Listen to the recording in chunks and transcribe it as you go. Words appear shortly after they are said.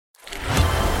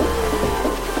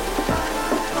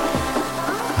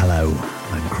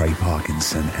Craig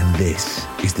Parkinson, and this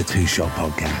is the Two Shot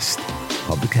Podcast.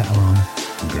 Pop the kettle on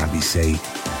and grab your seat.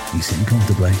 You sitting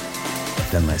comfortably?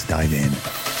 Then let's dive in.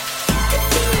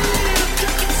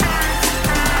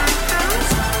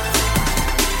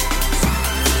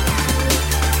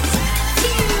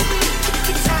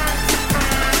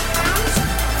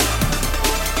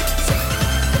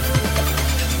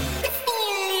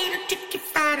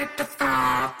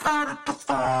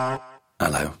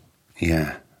 Hello.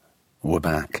 Yeah, we're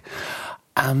back.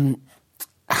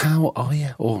 How are you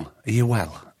all? Are you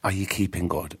well? Are you keeping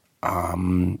good?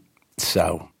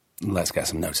 So, let's get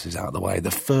some notices out of the way.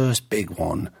 The first big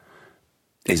one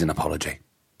is an apology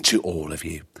to all of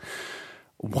you.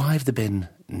 Why have there been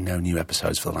no new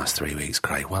episodes for the last 3 weeks,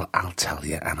 Craig? Well, I'll tell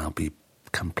you, and I'll be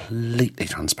completely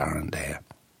transparent here.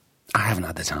 I haven't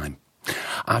had the time.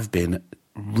 I've been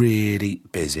really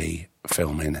busy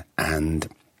filming, and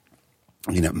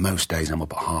most days I'm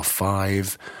up at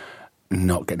 5:30,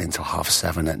 not getting until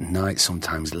 7:30 at night,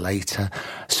 sometimes later.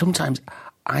 Sometimes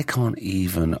I can't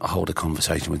even hold a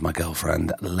conversation with my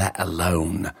girlfriend, let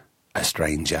alone a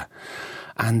stranger.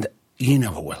 And you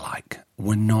know what we're like.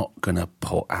 We're not going to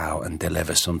put out and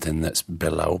deliver something that's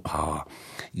below par.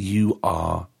 You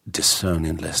are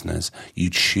discerning listeners. You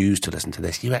choose to listen to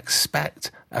this. You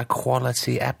expect a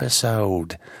quality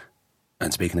episode.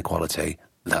 And speaking of quality,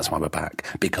 that's why we're back.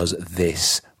 Because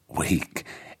this week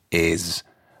is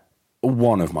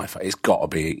one of my favourites. It's got to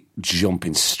be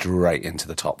jumping straight into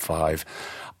the top 5.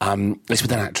 It's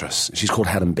with an actress. She's called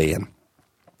Helen Behan.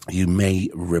 You may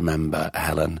remember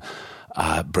Helen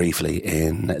briefly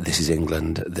in This Is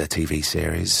England, the TV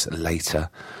series, later,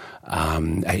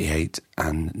 88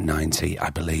 and 90, I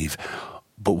believe.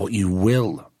 But what you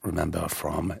will remember her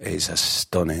from is a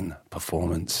stunning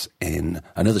performance in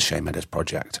another Shane Meadows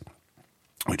project,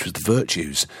 which was The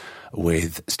Virtues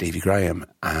with Stevie Graham.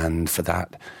 And for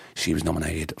that, she was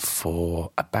nominated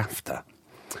for a BAFTA.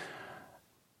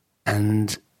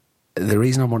 And the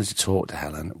reason I wanted to talk to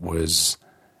Helen was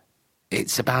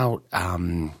it's about...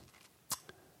 now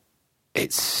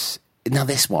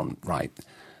this one, right,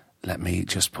 let me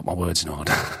just put my words in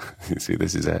order. You see,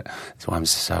 this is it. That's why I'm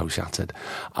so shattered.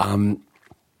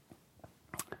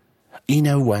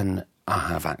 When I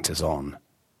have actors on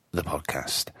the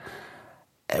podcast,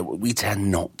 we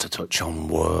tend not to touch on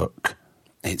work.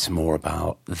 It's more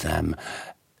about them.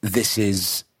 This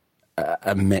is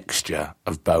a mixture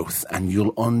of both, and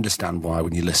you'll understand why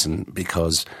when you listen,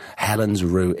 because Helen's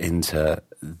route into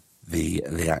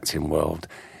the acting world,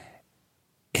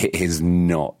 it is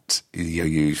not your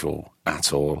usual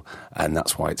at all, and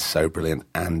that's why it's so brilliant.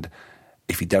 And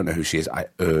if you don't know who she is, I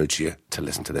urge you to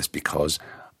listen to this, because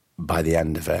by the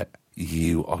end of it,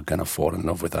 you are going to fall in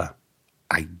love with her.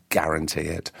 I guarantee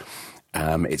it.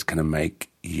 It's going to make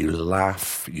you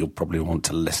laugh. You'll probably want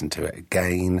to listen to it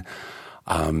again.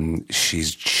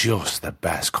 She's just the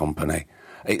best company.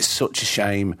 It's such a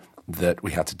shame that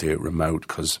we had to do it remote,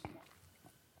 because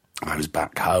I was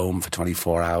back home for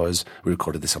 24 hours. We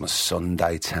recorded this on a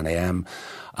Sunday, 10 a.m.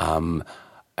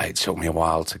 It took me a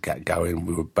while to get going.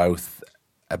 We were both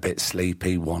a bit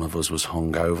sleepy. One of us was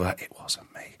hungover. It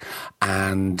wasn't me.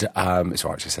 And it's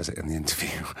all right, she says it in the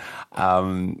interview.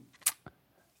 And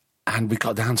we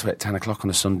got down to it at 10 o'clock on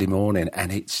a Sunday morning.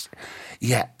 And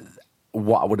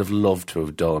what I would have loved to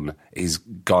have done is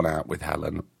gone out with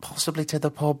Helen, possibly to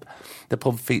the pub. The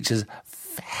pub features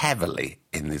heavily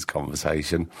in this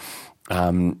conversation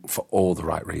for all the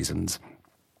right reasons.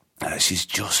 She's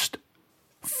just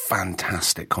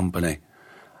fantastic company,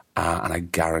 and I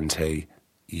guarantee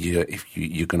you, if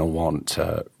you're going to want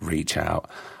to reach out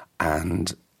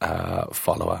and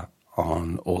follow her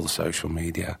on all the social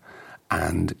media,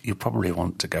 and you probably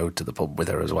want to go to the pub with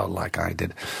her as well, like I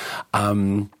did.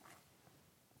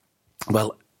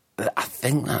 Well, I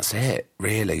think that's it,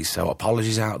 really. So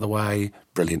apologies out of the way.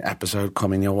 Brilliant episode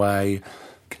coming your way.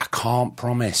 I can't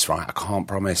promise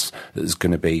that there's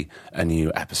going to be a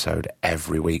new episode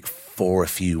every week for a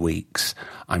few weeks.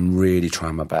 I'm really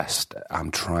trying my best. I'm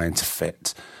trying to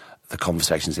fit the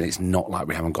conversations in. It's not like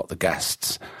we haven't got the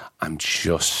guests. I'm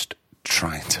just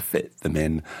trying to fit them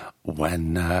in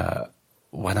when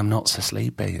I'm not so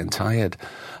sleepy and tired.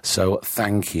 So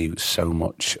thank you so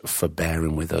much for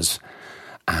bearing with us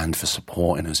and for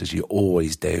supporting us as you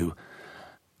always do.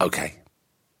 Okay,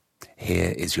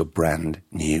 here is your brand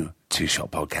new Two Shot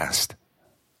Podcast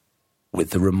with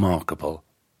the remarkable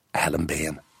Helen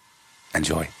Behan.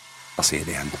 Enjoy. I'll see you at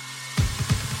the end.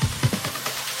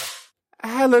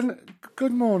 Helen,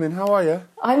 Good morning. How are you?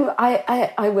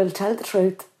 I will tell the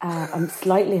truth. I'm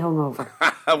slightly hungover.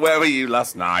 Where were you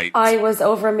last night? I was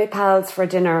over at my pals for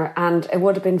dinner, and it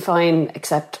would have been fine,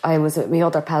 except I was with my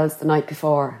other pals the night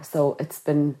before. So it's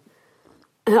been...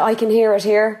 I can hear it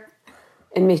here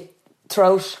in my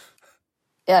throat.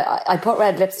 Yeah, I put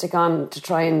red lipstick on to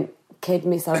try and kid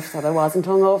myself that I wasn't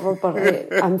hungover,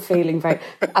 but I'm feeling very...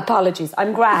 Apologies.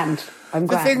 I'm grand.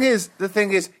 The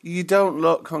thing is, you don't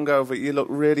look hungover. You look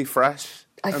really fresh.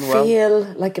 I feel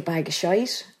like a bag of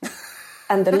shite,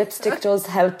 and the lipstick does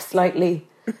help slightly.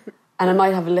 And I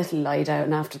might have a little lie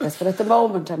down after this, but at the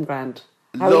moment I'm grand.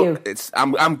 How are you?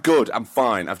 I'm good. I'm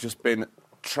fine. I've just been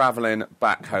travelling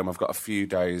back home. I've got a few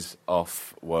days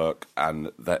off work, and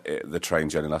the train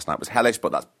journey last night was hellish,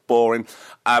 but that's boring.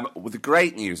 The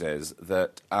great news is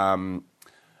that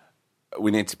we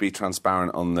need to be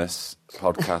transparent on this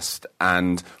podcast,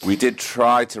 and we did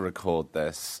try to record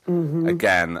this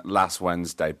again last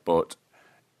Wednesday, but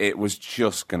it was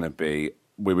just going to be...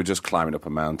 We were just climbing up a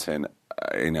mountain,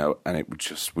 and it was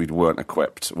just... We weren't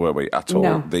equipped, were we, at all?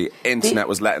 No. The internet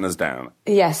was letting us down.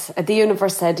 Yes, the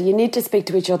universe said, you need to speak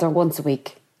to each other once a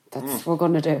week. That's what we're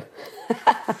going to do.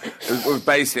 We're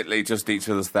basically just each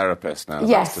other's therapists now.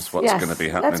 Yes, that's just what's going to be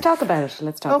happening. Let's talk about it.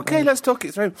 Let's talk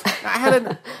it through.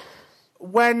 Helen,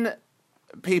 when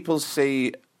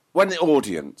the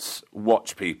audience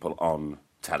watch people on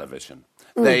television,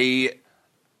 they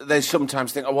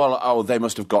sometimes think, they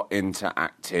must have got into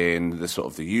acting,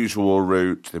 the usual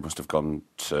route. They must have gone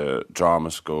to drama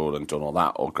school and done all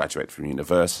that, or graduated from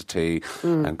university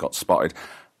and got spotted.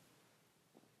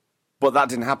 But that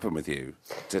didn't happen with you,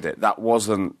 did it? That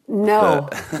wasn't... No.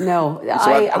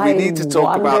 So we need to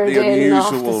talk about the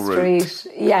unusual route.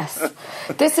 Yes.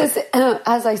 This is,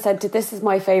 as I said, this is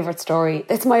my favourite story.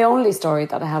 It's my only story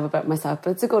that I have about myself, but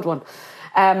it's a good one.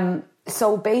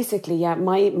 So basically,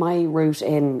 my route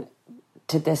in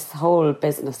to this whole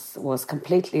business was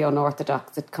completely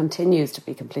unorthodox. It continues to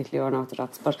be completely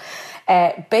unorthodox. But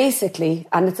basically,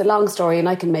 and it's a long story, and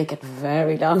I can make it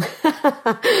very long.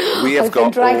 We have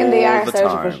got dragging all the arse the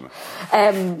out of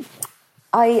it.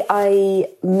 I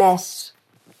met,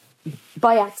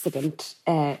 by accident,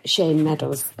 Shane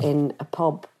Meadows in a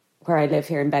pub where I live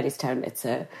here in Bettystown. It's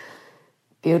a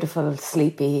beautiful,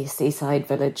 sleepy seaside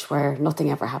village where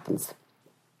nothing ever happens.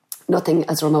 Nothing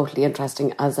as remotely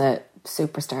interesting as a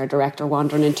superstar director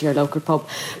wandering into your local pub.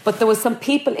 But there was some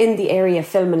people in the area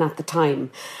filming at the time,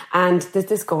 and there's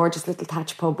this gorgeous little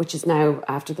thatch pub, which is now,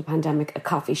 after the pandemic, a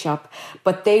coffee shop.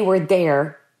 But they were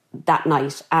there that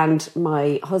night, and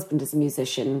my husband is a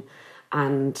musician,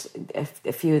 and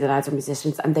a few of the lads are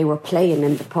musicians, and they were playing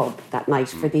in the pub that night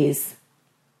for these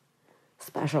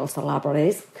special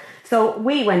celebrities. So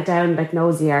we went down like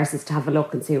nosy arses to have a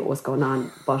look and see what was going on.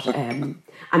 But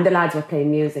and the lads were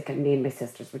playing music, and me and my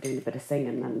sisters were doing a bit of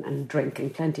singing and drinking,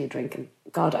 plenty of drinking.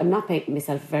 God, I'm not painting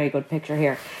myself a very good picture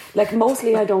here. Like,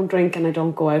 mostly I don't drink and I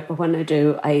don't go out, but when I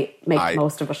do, I make the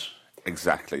most of it.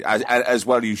 Exactly. As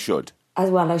well you should. As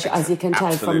well as you can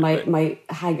tell from my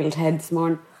haggled head this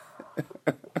morning.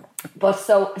 But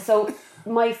so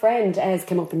my friend Ez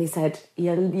came up and he said,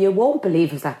 you won't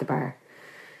believe who's at the bar.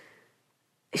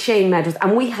 Shane Meadows.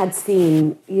 And we had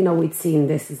seen, we'd seen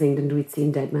This Is England, we'd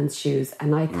seen Dead Man's Shoes,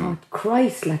 and I thought,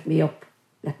 Christ, let me at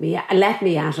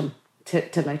him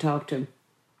till I talk to him.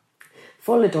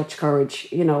 Full of Dutch courage,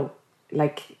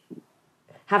 like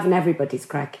having everybody's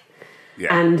crack.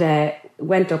 Yeah. And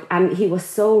went up, and he was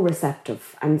so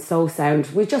receptive and so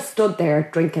sound. We just stood there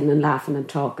drinking and laughing and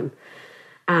talking.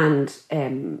 And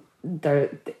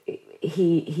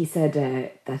he said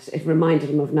that it reminded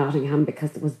him of Nottingham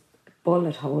because there was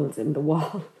bullet holes in the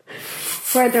wall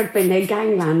where there'd been a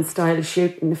gangland style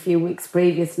shooting a few weeks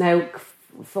previous. Now,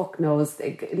 fuck knows,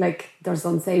 like, there's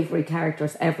unsavoury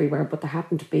characters everywhere, but there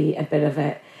happened to be a bit of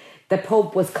the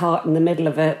pub was caught in the middle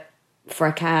of a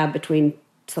fracas between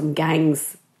some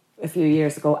gangs a few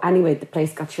years ago. Anyway, the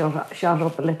place got shot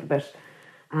up a little bit.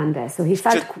 And so he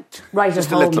felt right at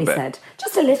home, he said.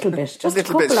 Just a little bit. Just a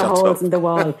couple of holes in the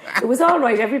wall. It was all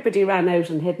right. Everybody ran out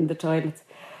and hid in the toilets.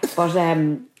 But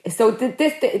and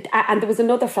there was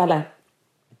another fella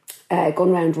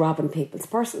going around robbing people's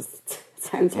purses.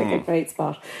 Sounds like a great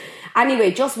spot. Anyway,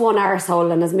 just one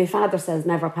arsehole, and as my father says,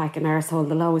 never pack an arsehole.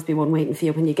 There'll always be one waiting for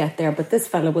you when you get there. But this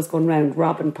fella was going around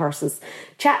robbing purses,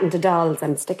 chatting to dolls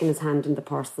and sticking his hand in the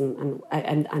purse and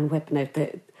whipping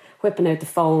out the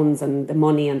phones and the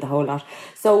money and the whole lot.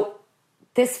 So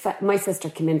my sister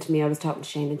came in to me, I was talking to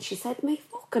Shane, and she said, my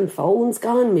fucking phone's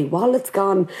gone, my wallet's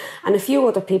gone. And a few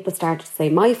other people started to say,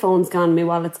 my phone's gone, my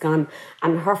wallet's gone.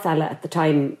 And her fella at the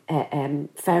time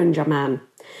found your man.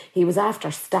 He was after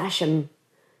stashing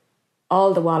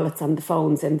all the wallets and the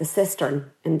phones in the cistern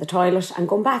in the toilet and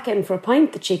gone back in for a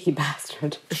pint, the cheeky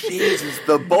bastard. Jesus,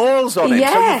 the balls on him.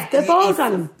 Yeah, the balls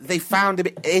on him. They found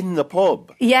him in the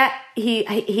pub. Yeah,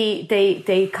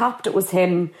 they copped it was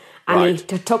him, and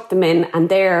Right. he took them in, and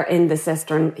there in the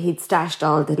cistern, he'd stashed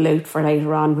all the loot for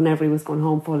later on whenever he was going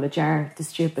home full of jar, the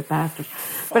stupid bastard.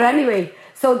 But anyway,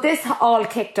 so this all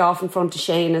kicked off in front of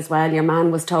Shane as well. Your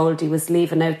man was told he was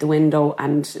leaving out the window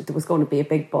and there was going to be a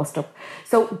big bust up.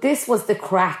 So this was the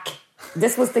crack.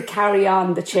 This was the carry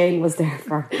on that Shane was there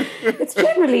for. It's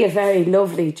generally a very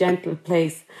lovely, gentle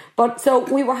place. But so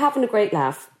we were having a great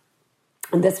laugh,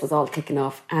 and this was all kicking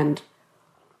off, and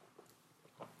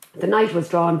the night was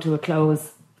drawn to a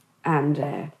close,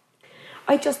 and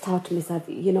I just thought to myself,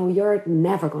 you know, you're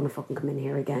never going to fucking come in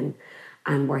here again.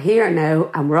 And we're here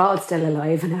now, and we're all still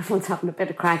alive, and everyone's having a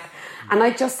bit of crack. And I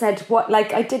just said, what?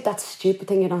 Like, I did that stupid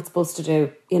thing you're not supposed to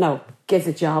do, you know, give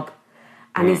a job.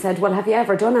 And he said, well, have you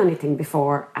ever done anything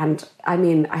before? And I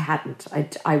mean, I hadn't.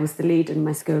 I was the lead in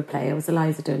my school play. I was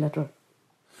Eliza Doolittle.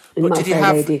 But did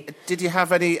you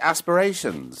have any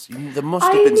aspirations? There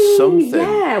must have been something.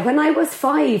 Yeah, when I was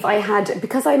 5, I had,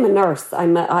 because I'm a nurse,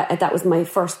 that was my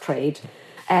first trade.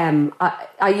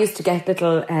 I used to get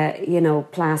little,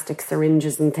 plastic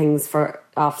syringes and things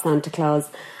off Santa Claus.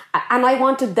 And I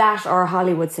wanted that or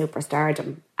Hollywood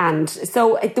superstardom. And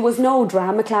so there was no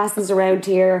drama classes around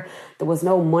here. There was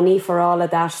no money for all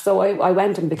of that. So I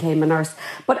went and became a nurse.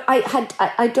 But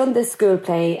I'd done this school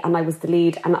play and I was the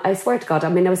lead. And I swear to God, I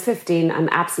mean, I was 15 and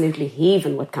absolutely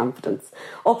heaving with confidence.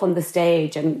 Up on the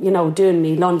stage and, you know, doing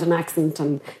me London accent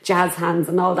and jazz hands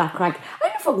and all that crack. I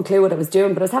had no fucking clue what I was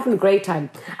doing, but I was having a great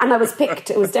time. And I was picked.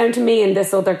 It was down to me and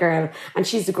this other girl. And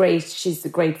she's a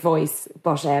great voice.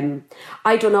 But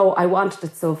I don't know, I wanted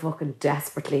it so fucking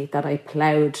desperately that I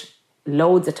ploughed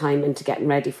loads of time into getting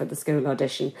ready for the school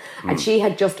audition. And she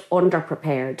had just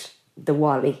underprepared the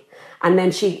Wally. And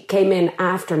then she came in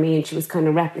after me and she was kind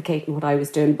of replicating what I was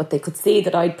doing, but they could see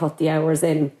that I'd put the hours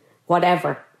in,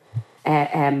 whatever.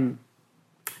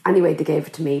 Anyway, they gave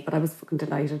it to me, but I was fucking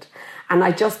delighted. And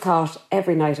I just thought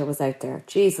every night I was out there,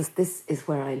 Jesus, this is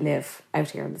where I live,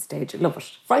 out here on the stage. I love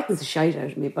it. Frightens the shite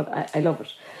out of me, but I love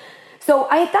it. So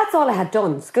that's all I had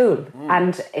done, school.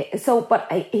 And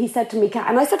he said to me,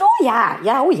 and I said, oh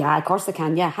yeah, of course I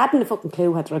can, yeah. Hadn't a fucking clue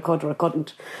whether I could or I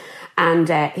couldn't. And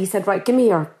he said, right, give me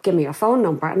your phone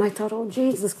number. And I thought, oh,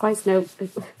 Jesus Christ, no.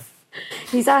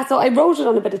 He said, so I wrote it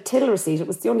on a bit of till receipt. It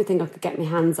was the only thing I could get my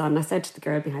hands on. I said to the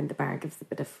girl behind the bar, give us a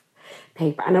bit of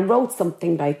paper. And I wrote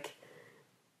something like,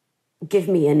 give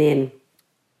me an in.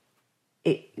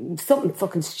 Something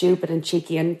fucking stupid and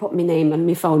cheeky, and put my name and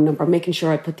my phone number, making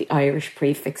sure I put the Irish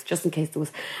prefix just in case there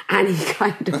was any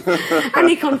kind of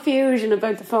any confusion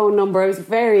about the phone number. I was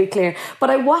very clear,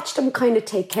 but I watched him kind of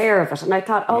take care of it, and I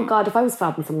thought, oh God, if I was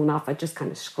fobbing someone off, I'd just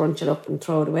kind of scrunch it up and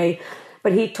throw it away.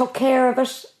 But he took care of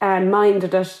it and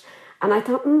minded it, and I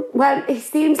thought, well, he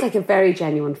seems like a very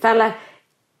genuine fella.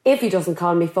 If he doesn't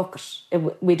call me, fuck it.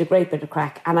 We'd a great bit of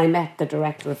crack. And I met the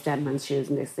director of Dead Man's Shoes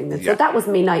and this thing. And so that was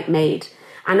me night made.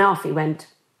 And off he went.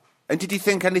 And did you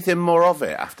think anything more of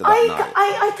it after that night?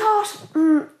 I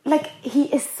thought, he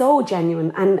is so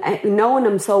genuine. And knowing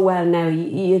him so well now,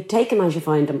 you take him as you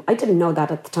find him. I didn't know that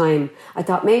at the time. I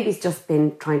thought maybe he's just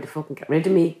been trying to fucking get rid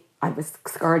of me. I was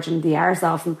scourging the arse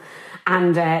off him.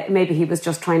 And maybe he was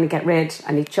just trying to get rid,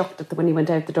 and he chucked it when he went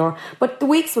out the door. But the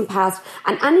weeks went past,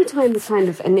 and any time kind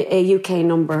of a UK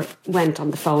number went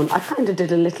on the phone, I kind of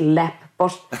did a little lep.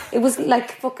 But it was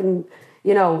like fucking,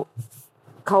 you know,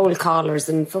 cold callers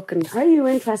and fucking, are you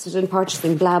interested in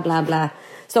purchasing blah, blah, blah.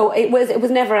 So it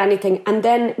was never anything. And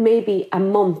then maybe a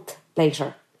month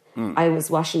later, I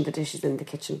was washing the dishes in the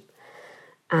kitchen,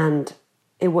 and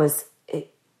it was a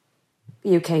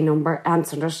UK number,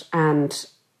 answered it, and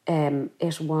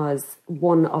it was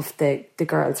one of the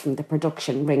girls from the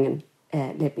production ringing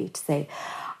Libby to say,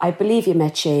 I believe you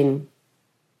met Shane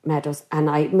Meadows. And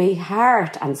my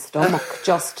heart and stomach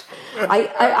just,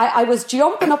 I was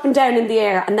jumping up and down in the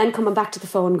air and then coming back to the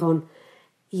phone going,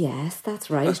 yes, that's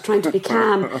right, trying to be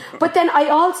calm. But then I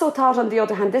also thought, on the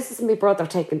other hand, this is my brother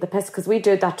taking the piss, because we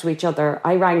did that to each other.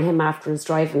 I rang him after his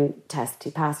driving test.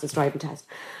 He passed his driving test.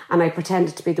 And I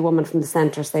pretended to be the woman from the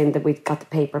centre saying that we'd got the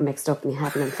paper mixed up and he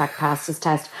hadn't in fact passed his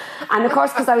test. And of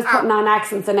course, because I was putting on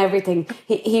accents and everything,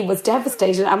 he was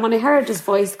devastated. And when I heard his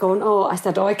voice going, I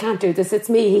said, I can't do this, it's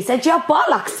me. He said, yeah,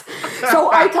 bollocks.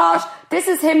 So I thought, this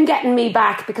is him getting me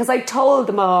back, because I told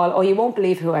them all, you won't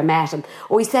believe who I met. And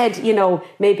he said,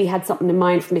 maybe he had something in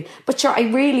mind for me. But sure, I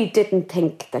really didn't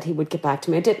think that he would get back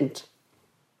to me. I didn't.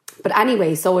 But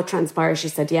anyway, so it transpires. She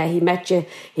said, yeah, he met you,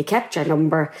 he kept your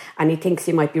number, and he thinks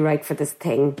you might be right for this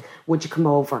thing. Would you come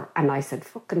over? And I said,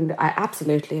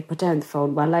 absolutely. I put down the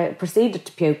phone. Well, I proceeded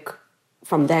to puke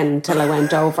from then until I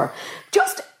went over.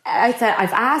 I said,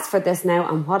 I've asked for this now,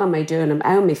 and what am I doing? I'm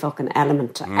out of my fucking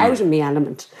element. Out of me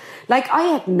element. Like, I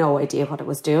had no idea what I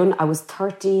was doing. I was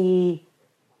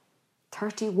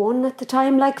 31 at the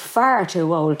time, like far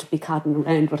too old to be cotton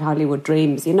around with Hollywood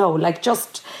dreams, you know, like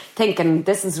just thinking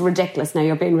this is ridiculous now,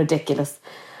 you're being ridiculous.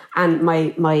 And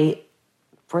my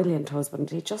brilliant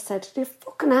husband, he just said, you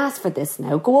fucking ask for this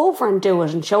now, go over and do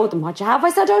it and show them what you have. I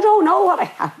said, I don't know what I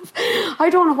have. I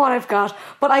don't know what I've got.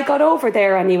 But I got over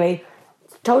there anyway.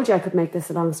 Told you I could make this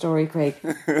a long story, Craig.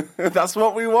 That's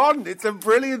what we want. It's a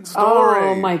brilliant story.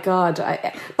 Oh, my God.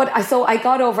 So I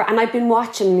got over, and I've been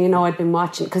watching,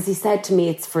 because he said to me,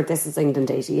 it's for This Is England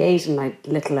 88, and I had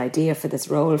little idea for this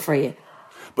role for you.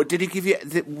 But did he give you,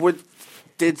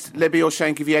 did Libby or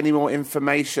Shane give you any more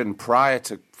information prior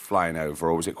to flying over,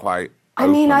 or was it quite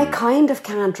open? I kind of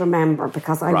can't remember,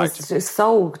 because I was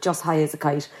so just high as a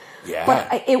kite. Yeah.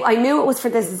 But I knew it was for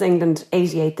This Is England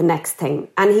 88, the next thing.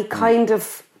 And he kind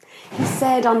of, he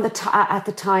said at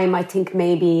the time, I think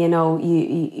maybe,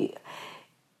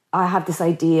 I have this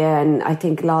idea, and I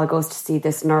think Lal goes to see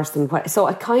this nurse. So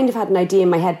I kind of had an idea in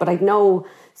my head, but I'd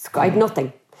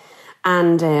nothing.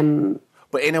 And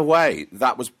but in a way,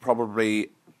 that was probably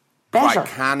better. Quite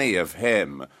canny of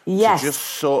him to just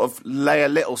sort of lay a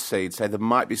little seed, say there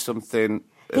might be something...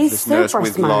 He's super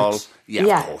smart. Lol.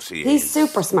 Yeah, of course he is. He's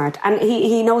super smart, and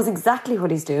he knows exactly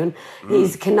what he's doing.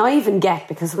 He's conniving get,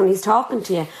 because when he's talking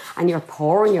to you and you're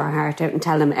pouring your heart out and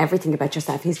telling him everything about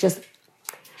yourself, he's just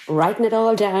writing it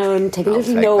all down, taking a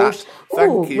little note.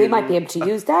 Oh, we might be able to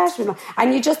use that.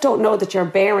 And you just don't know that you're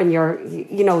bearing your,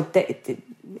 the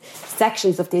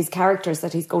sections of these characters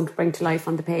that he's going to bring to life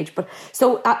on the page. But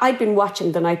so I'd been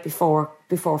watching the night before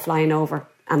flying over,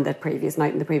 and the previous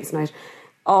night,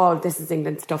 all This Is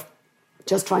England stuff,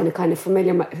 just trying to kind of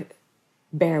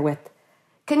bear with.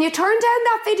 Can you turn down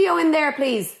that video in there,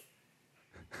 please?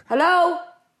 Hello?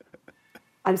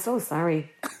 I'm so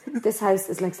sorry. This house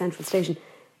is like Central Station.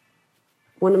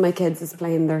 One of my kids is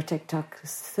playing their TikTok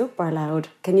super loud.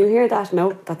 Can you hear that?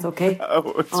 No, that's okay.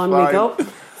 Oh, it's On fine. we go.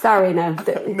 Sorry now.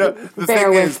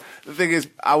 The thing is,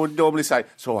 I would normally say,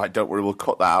 it's all right, don't worry, we'll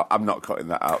cut that out. I'm not cutting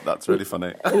that out. That's really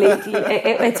funny.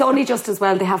 It's only just as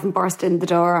well they haven't burst in the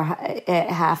door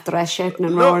half the rest shouting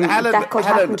and roaring. Helen, that could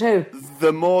happen too.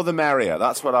 The more the merrier.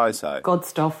 That's what I say. Good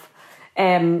stuff.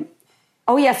 So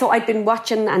I'd been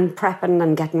watching and prepping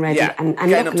and getting ready and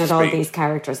looking at all these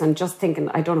characters and just thinking,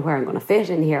 I don't know where I'm going to fit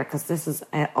in here, because this is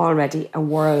already a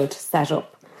world set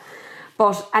up.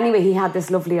 But anyway, he had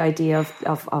this lovely idea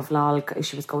of Lal.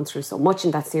 She was going through so much in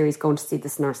that series, going to see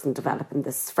this nurse and developing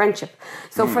this friendship.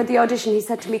 So for the audition, he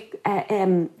said to me,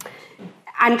 and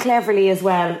cleverly as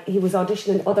well, he was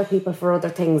auditioning other people for other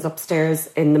things upstairs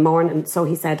in the morning. So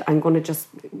he said, I'm going to just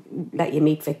let you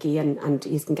meet Vicky and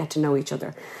you can get to know each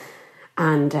other.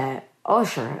 And,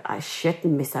 sure, I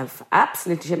shitting myself.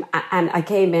 Absolutely shitting. And I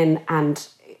came in and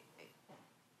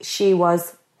she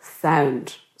was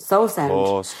sound. So sound. Of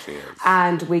course she is.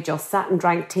 And we just sat and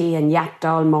drank tea and yacked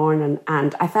all morning.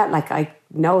 And I felt like I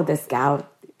know this gal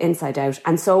inside out.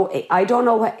 And so I don't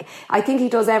know what... I think he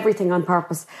does everything on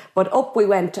purpose. But up we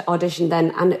went to audition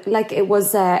then. And like it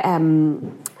was...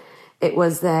 come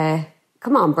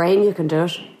on, brain, you can do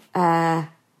it.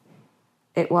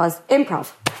 It was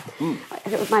improv.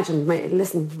 Imagine,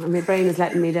 my brain is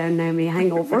letting me down now, my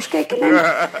hangover's kicking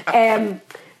in.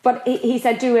 But he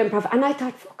said, do improv. And I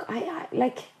thought, fuck, I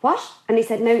like, what? And he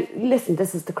said, now, listen,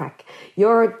 this is the crack.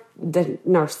 You're the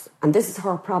nurse, and this is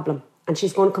her problem. And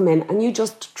she's going to come in, and you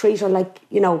just treat her like,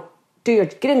 get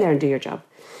in there and do your job.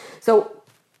 So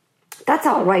that's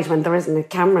all right when there isn't a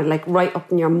camera, like, right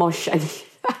up in your mush. And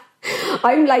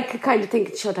I'm like kind of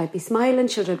thinking, should I be smiling?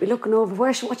 Should I be looking over?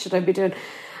 What should I be doing?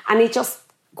 And he just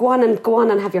go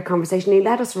on and have your conversation. He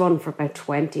let us run for about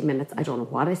 20 minutes. I don't know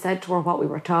what I said to her, what we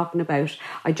were talking about.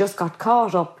 I just got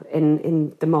caught up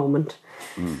in the moment.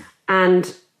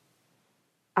 And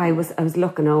I was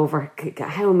looking over,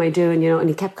 how am I doing, and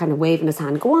he kept kind of waving his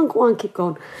hand, go on, keep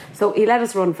going. So he let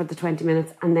us run for the 20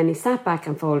 minutes, and then he sat back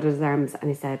and folded his arms and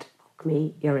he said, fuck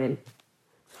me, you're in.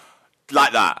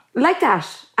 Like that? Like that.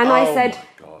 And I said,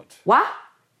 my God.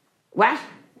 What?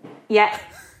 Yeah.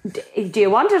 Do you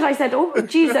want it? I said, oh,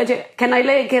 geez, I do. Can I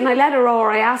let her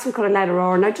roar? I asked him, could I let her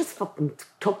roar? And I just fucking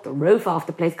took the roof off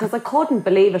the place because I couldn't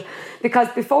believe it. Because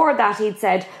before that he'd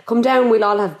said, come down, we'll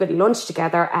all have a bit of lunch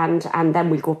together and then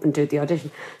we'll go up and do the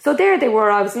audition. So there they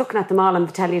were, I was looking at them all on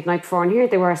the telly the night before, and here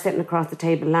they were sitting across the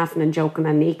table laughing and joking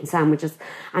and eating sandwiches.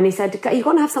 And he said, are you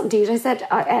going to have something to eat? I said,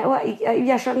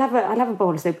 yeah, sure, I'll have a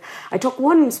bowl of soup. I took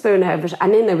one spoon out of it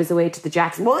and then I was away to the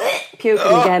Jackson, puking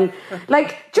again.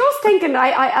 Like, just thinking,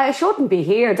 I shouldn't be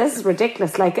here. This is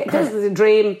ridiculous. Like, this is a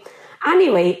dream.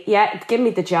 Anyway, yeah, give me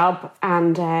the job.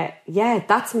 And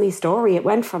that's my story. It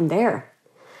went from there.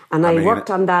 And I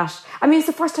worked on that. I mean, it's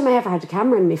the first time I ever had a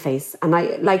camera in my face. And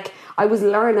I was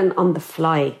learning on the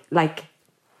fly. Like,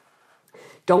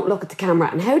 don't look at the camera.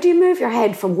 And how do you move your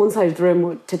head from one side of the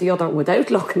room to the other without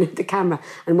looking at the camera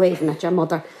and waving at your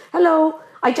mother? Hello.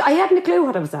 I hadn't a clue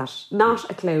what I was at. Not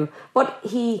a clue. But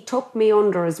he took me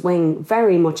under his wing,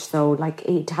 very much so. Like,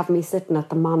 he'd have me sitting at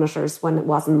the monitors when it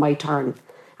wasn't my turn.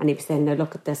 And he'd be saying, now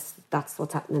look at this, that's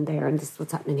what's happening there, and this is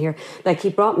what's happening here. Like, he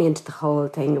brought me into the whole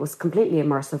thing. It was completely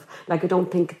immersive. Like, I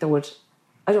don't think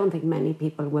many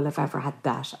people will have ever had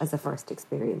that as a first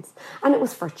experience. And it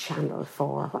was for Channel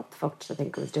 4. What the fuck did I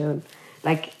think I was doing?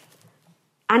 Like,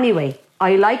 anyway,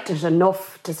 I liked it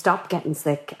enough to stop getting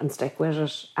sick and stick with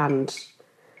it. And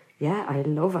yeah, I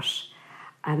love it.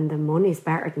 And the money's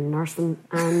better than nursing,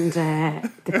 and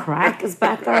the crack is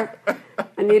better,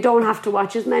 and you don't have to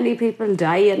watch as many people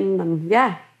dying, and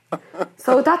yeah.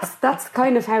 So that's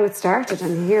kind of how it started,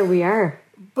 and here we are.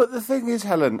 But the thing is,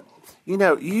 Helen,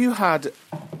 you had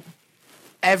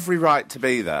every right to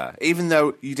be there, even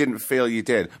though you didn't feel you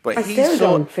did. But I still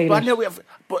don't feel it.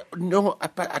 But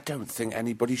I don't think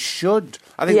anybody should.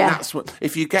 I think that's what.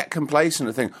 If you get complacent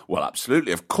and think, well,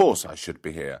 absolutely, of course I should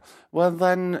be here. Well,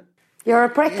 then you're a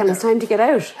prick, and it's time to get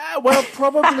out. Well,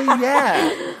 probably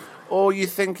yeah. Or you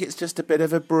think it's just a bit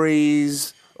of a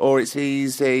breeze, or it's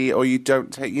easy, or you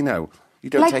don't take,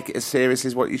 take it as seriously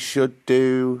as what you should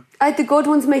do. The good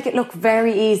ones make it look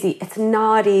very easy. It's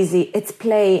not easy. It's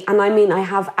play. And I mean, I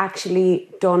have actually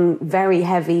done very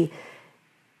heavy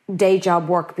day job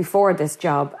work before this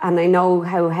job, and I know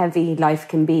how heavy life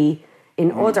can be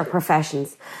in other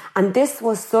professions. And this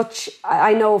was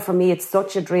I know for me, it's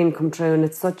such a dream come true, and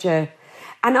it's such a...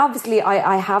 And obviously,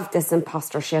 I have this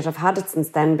imposter shit. I've had it since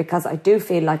then, because I do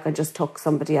feel like I just took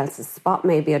somebody else's spot.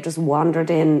 Maybe I just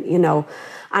wandered in,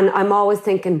 And I'm always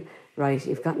thinking, right,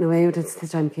 you've gotten away with it. It's the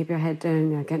time to keep your head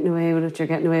down. You're getting away with it. You're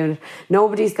getting away with it.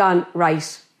 Nobody's gone,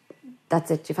 right, that's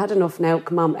it. You've had enough now.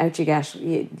 Come on, out you get.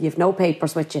 You've no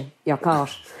papers with you. You're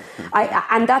caught.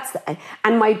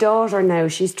 And my daughter now,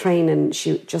 she's training.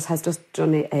 She has just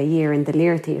done a year in the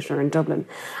Lear Theatre in Dublin.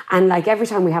 And like every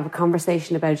time we have a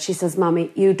conversation about it, she says,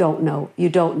 Mommy, you don't know. You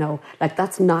don't know. Like,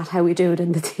 that's not how we do it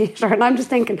in the theatre. And I'm just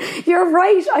thinking, you're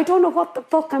right. I don't know what the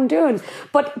fuck I'm doing.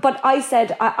 But I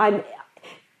said, I'm...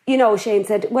 Shane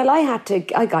said, well,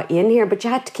 I got you in here, but you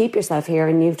had to keep yourself here,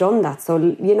 and you've done that.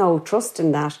 So, trust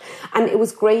in that. And it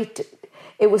was great.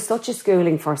 It was such a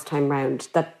schooling first time round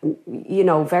that,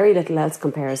 very little else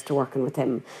compares to working with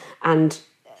him. And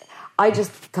I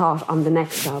just thought on the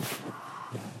next job,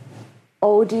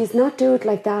 oh, do you not do it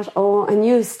like that? Oh, and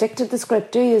you stick to the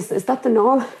script, do you? Is that the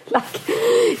norm?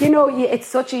 It's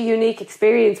such a unique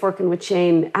experience working with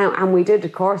Shane. And we did,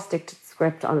 of course, stick to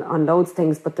script on loads of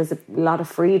things, but there's a lot of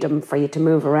freedom for you to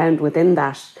move around within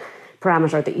that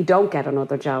parameter that you don't get on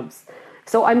other jobs.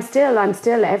 So I'm still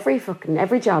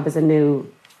every job is a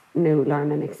new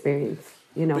learning experience.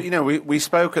 But we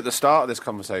spoke at the start of this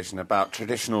conversation about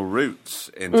traditional routes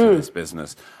into this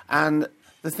business, and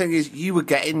the thing is, you were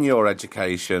getting your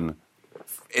education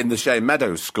in the Shea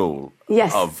Meadows School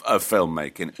of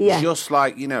filmmaking. Just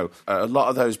like, a lot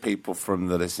of those people from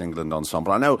the This England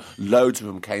Ensemble. I know loads of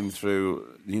them came through,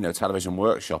 Television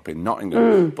Workshop in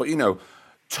Nottingham. But,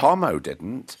 Tomo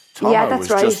didn't.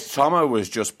 Tomo was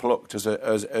just plucked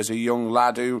as a young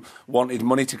lad who wanted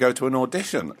money to go to an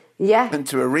audition. Yeah. And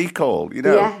to a recall, he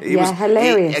was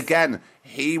hilarious.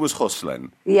 He was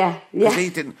hustling. Yeah.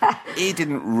 He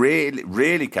didn't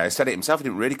really care. He said it himself. He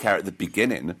didn't really care at the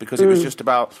beginning, because it was just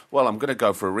about, well, I'm going to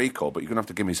go for a recall, but you're going to have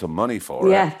to give me some money for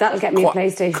it. Yeah, that'll get me a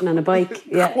PlayStation and a bike.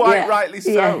 Yeah, quite rightly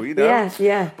so,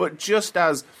 Yeah. But just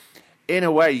as, in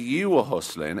a way, you were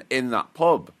hustling in that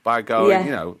pub by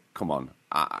going, come on,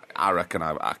 I reckon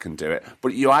I can do it.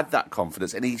 But you had that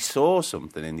confidence, and he saw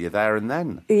something in you there and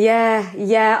then.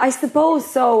 Yeah, I suppose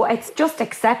so. It's just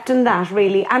accepting that,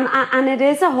 really. And it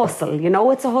is a hustle,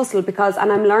 it's a hustle, because,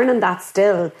 and I'm learning that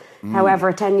still,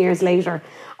 however, 10 years later.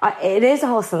 It is a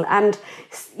hustle. And,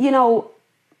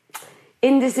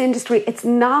 in this industry, it's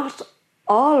not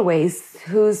always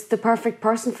who's the perfect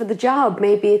person for the job.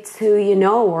 Maybe it's who you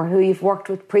know or who you've worked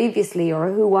with previously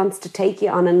or who wants to take you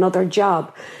on another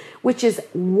job, which is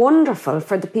wonderful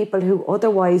for the people who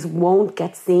otherwise won't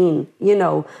get seen, you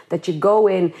know, that you go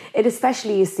in. It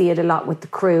especially, you see it a lot with the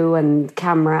crew and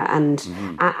camera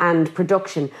and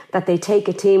production, that they take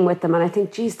a team with them. And I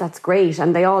think, geez, that's great.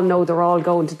 And they all know they're all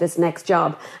going to this next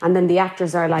job. And then the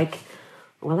actors are like,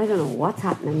 well, I don't know what's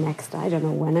happening next. I don't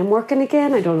know when I'm working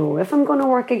again. I don't know if I'm going to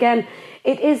work again.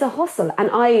 It is a hustle.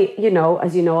 And I, you know,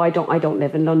 as you know, I don't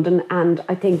live in London. And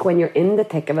I think when you're in the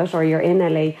thick of it or you're in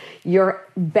LA, you're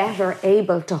better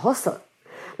able to hustle.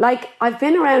 Like, I've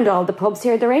been around all the pubs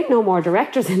here. There ain't no more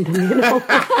directors in them, you know.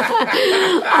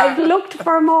 I've looked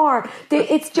for more.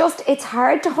 It's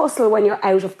hard to hustle when you're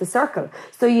out of the circle.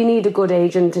 So you need a good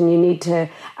agent and you need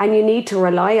to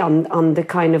rely on the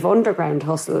kind of underground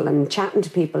hustle and chatting to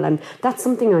people. And that's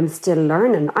something I'm still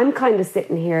learning. I'm kind of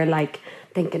sitting here like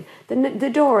thinking,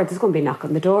 there's going to be a knock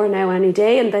on the door now any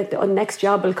day and the next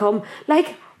job will come.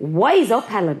 Like, wise up,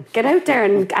 Helen. Get out there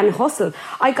and hustle.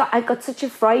 I got such a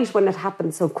fright when it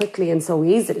happened so quickly and so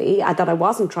easily that I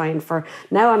wasn't trying for.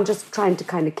 Now I'm just trying to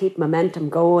kind of keep momentum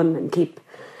going and keep.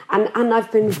 And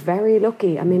I've been very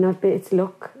lucky. I mean, it's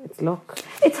luck.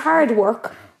 It's hard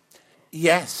work.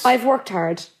 Yes. I've worked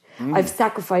hard. I've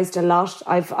sacrificed a lot.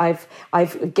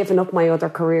 I've given up my other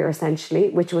career essentially,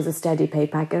 which was a steady pay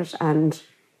packet and,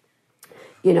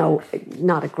 you know,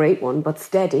 not a great one, but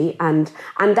steady. And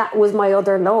that was my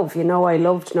other love. You know, I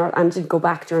loved and to go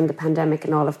back during the pandemic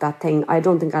and all of that thing. I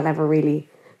don't think I'll ever really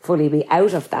fully be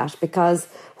out of that, because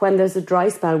when there's a dry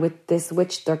spell with this,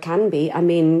 which there can be, I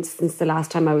mean, since the last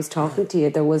time I was talking to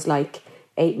you, there was like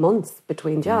 8 months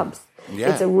between jobs.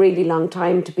 Yeah. It's a really long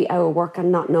time to be out of work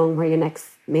and not knowing where your next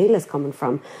meal is coming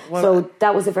from. Well, so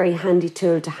that was a very handy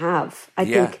tool to have. I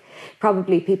think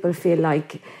probably people feel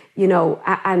like, you know,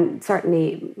 and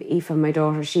certainly Aoife, my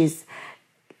daughter,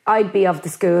 I'd be of the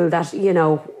school that, you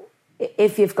know,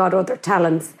 if you've got other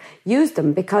talents, use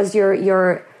them, because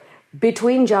you're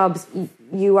between jobs,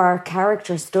 you are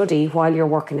character study while you're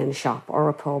working in a shop or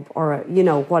a pub or, you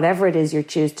know, whatever it is you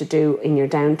choose to do in your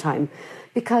downtime.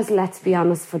 Because let's be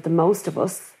honest, for the most of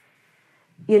us,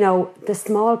 you know, the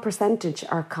small percentage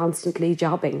are constantly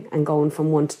jobbing and going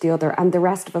from one to the other, and the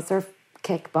rest of us are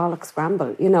kick, bollock,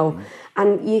 scramble, you know,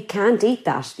 and you can't eat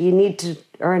that. You need to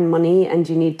earn money and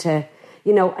you need to,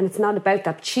 you know, and it's not about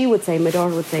that. My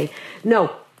daughter would say,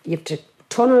 no, you have to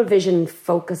tunnel vision,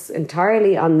 focus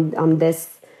entirely on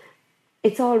this.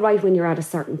 It's all right when you're at a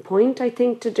certain point, I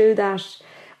think, to do that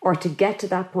or to get to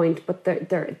that point, but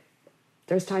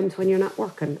there's times when you're not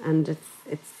working and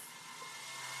it's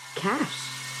cash.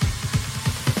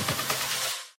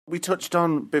 We touched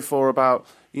on before about,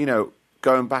 you know,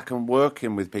 going back and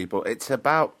working with people. It's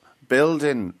about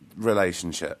building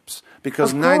relationships,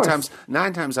 because nine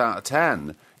times out of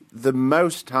 10, the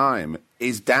most time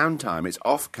is downtime. It's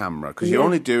off camera, because you're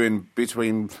only doing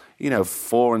between, you know,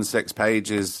 4 and 6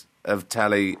 pages of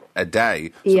telly a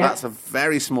day. So that's a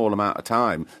very small amount of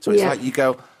time. So it's like you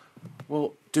go,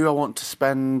 well, do I want to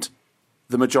spend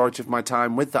the majority of my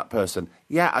time with that person?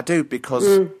 Yeah, I do,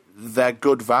 because they're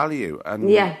good value and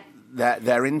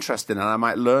they're interesting, and I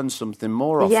might learn something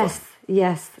more often.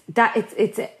 Yes. That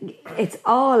it's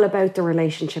all about the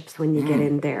relationships when you get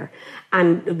in there,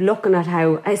 and looking at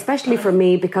how, especially for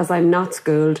me, because I'm not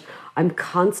schooled, I'm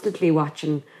constantly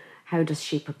watching. How does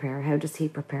she prepare? How does he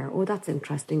prepare? Oh, that's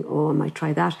interesting. Oh, I might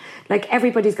try that. Like,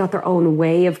 everybody's got their own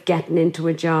way of getting into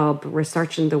a job,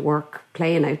 researching the work,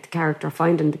 playing out the character,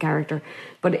 finding the character.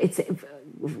 But it's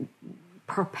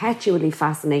perpetually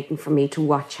fascinating for me to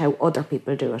watch how other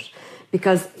people do it,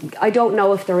 because I don't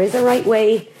know if there is a right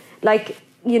way. Like,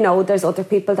 you know, there's other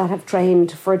people that have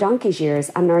trained for donkey's years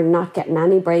and are not getting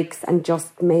any breaks and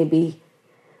just maybe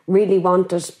really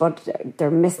want it, but they're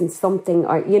missing something.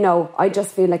 Or, you know, I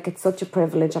just feel like it's such a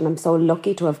privilege, and I'm so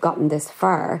lucky to have gotten this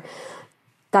far,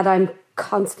 that I'm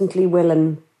constantly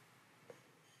willing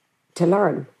to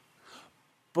learn.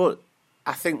 But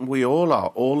I think we all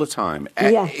are, all the time.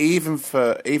 Even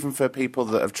for people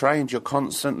that have trained, you're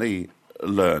constantly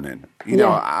learning. You know,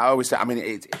 I always say, I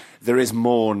mean, there is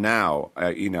more now,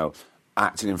 you know,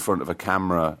 acting in front of a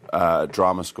camera at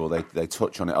drama school. They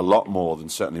touch on it a lot more than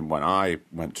certainly when I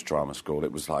went to drama school.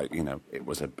 It was like, you know, it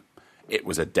was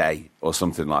a day or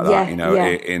something like that, you know,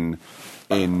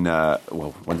 in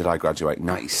well, when did I graduate?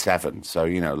 97. So,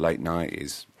 you know, late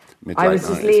 90s, mid-late 90s. I was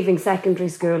just leaving secondary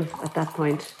school at that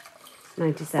point,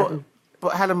 97.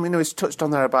 But Helen, you know, it's touched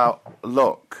on there about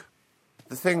luck.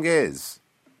 The thing is,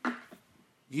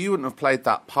 you wouldn't have played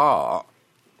that part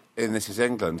in This Is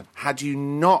England had you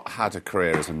not had a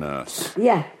career as a nurse.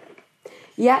 Yeah.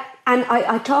 Yeah, and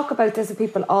I talk about this with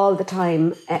people all the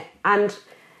time, and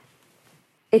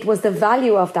it was the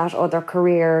value of that other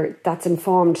career that's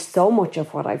informed so much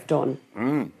of what I've done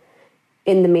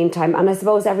in the meantime. And I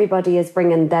suppose everybody is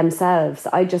bringing themselves.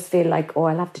 I just feel like,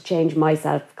 I'll have to change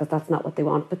myself because that's not what they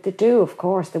want. But they do, of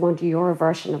course. They want your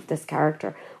version of this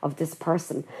character, of this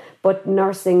person. But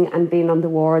nursing and being on the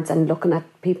wards and looking at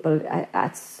people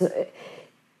at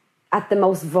the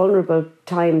most vulnerable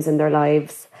times in their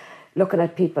lives, looking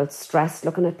at people stressed,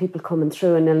 looking at people coming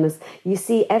through an illness. You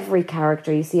see every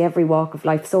character, you see every walk of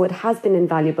life. So it has been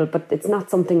invaluable, but it's not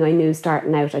something I knew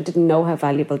starting out. I didn't know how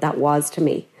valuable that was to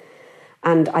me.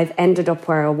 And I've ended up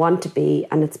where I want to be,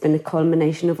 and it's been a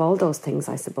culmination of all those things,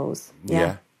 I suppose.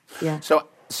 Yeah.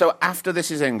 So after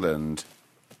This Is England,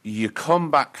 you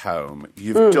come back home,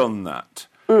 you've done that.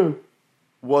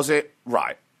 Was it,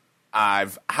 right,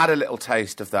 I've had a little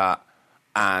taste of that,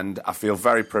 and I feel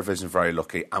very privileged and very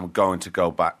lucky. I'm going to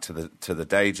go back to the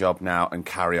day job now and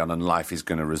carry on, and life is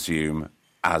going to resume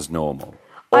as normal.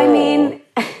 I mean,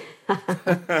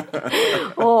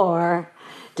 or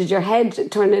did your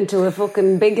head turn into a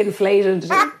fucking big inflated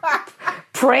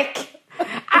prick?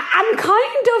 And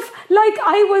kind of like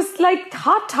I was like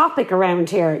hot topic around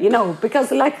here,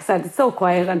 because like I said, it's so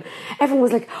quiet and everyone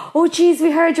was like, oh geez,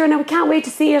 we heard you and we can't wait to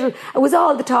see it. And it was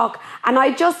all the talk. And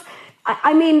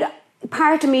I mean,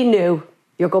 part of me knew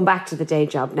you're going back to the day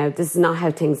job now. This is not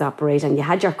how things operate, and you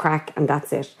had your crack and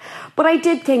that's it. But I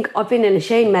did think, I've been in a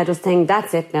Shane Meadows thing,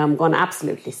 that's it now. I'm going to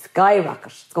absolutely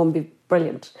skyrocket. It's going to be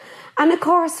brilliant. And of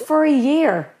course, for a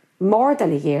year, more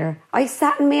than a year, I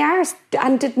sat in my arse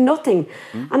and did nothing.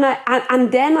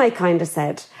 And then I kind of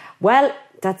said, well,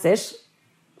 that's it.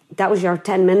 That was your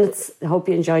 10 minutes. I hope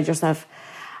you enjoyed yourself.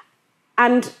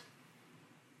 And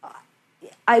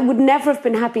I would never have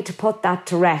been happy to put that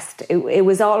to rest. It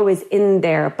was always in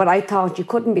there, but I thought you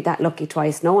couldn't be that lucky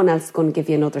twice. No one else is going to give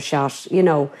you another shot,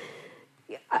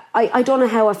 I don't know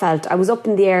how I felt. I was up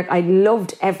in the air. I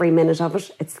loved every minute of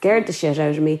it. It scared the shit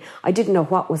out of me. I didn't know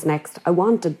what was next. I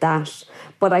wanted that,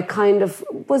 but I kind of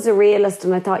was a realist,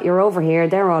 and I thought, you're over here,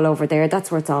 they're all over there.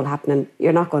 That's where it's all happening.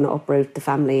 You're not going to uproot the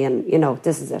family, and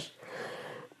this is it.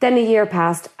 Then a year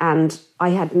passed, and I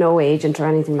had no agent or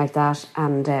anything like that,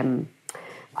 and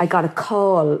I got a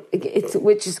call,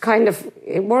 which is kind of,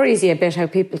 it worries you a bit how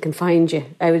people can find you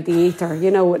out of the ether,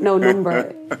 with no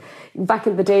number. Back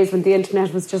in the days when the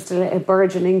internet was just a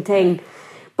burgeoning thing.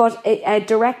 But a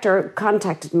director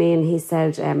contacted me and he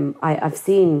said, I've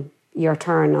seen your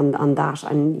turn on that,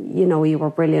 and, you were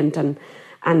brilliant,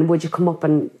 and would you come up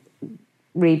and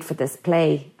read for this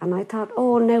play? And I thought,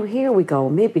 oh, now here we go.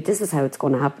 Maybe this is how it's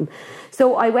going to happen.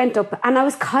 So I went up, and I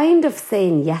was kind of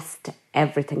saying yes to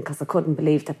everything because I couldn't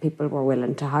believe that people were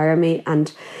willing to hire me.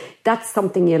 And that's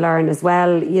something you learn as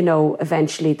well,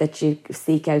 eventually, that you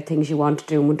seek out things you want to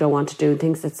do and don't want to do, and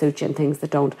things that suit you and things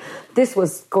that don't. This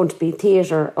was going to be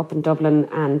theatre up in Dublin,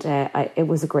 and it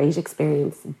was a great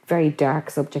experience. Very dark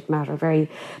subject matter,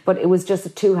 but it was just a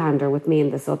two-hander with me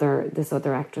and this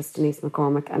other actress, Denise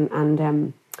McCormick,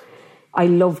 and I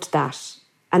loved that.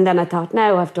 And then I thought,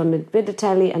 now I've done a bit of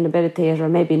telly and a bit of theatre,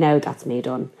 maybe now that's me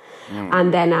done.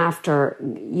 And then after,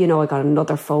 I got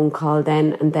another phone call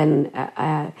then, and then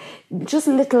just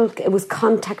a little, it was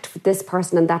contact for this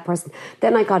person and that person.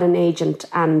 Then I got an agent,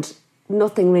 and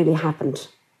nothing really happened.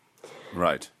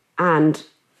 Right. And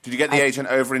did you get the agent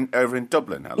over in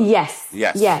Dublin, Helen? Yes.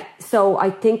 Yeah. So I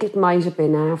think it might have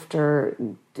been after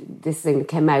this thing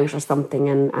came out or something,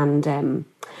 and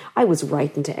I was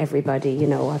writing to everybody,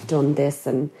 I've done this,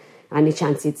 and any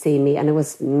chance you'd see me, and it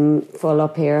was full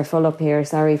up here,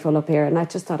 sorry, full up here, and I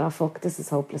just thought, oh fuck, this is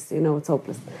hopeless, it's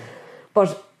hopeless.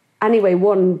 But anyway,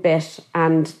 one bit,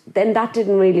 and then that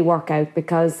didn't really work out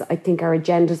because I think our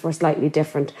agendas were slightly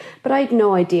different. But I had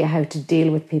no idea how to deal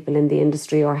with people in the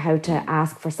industry or how to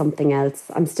ask for something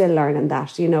else. I'm still learning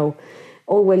that,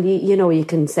 Oh well, you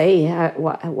can say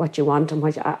what you want, and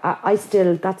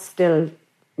that's still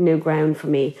new ground for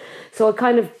me. So I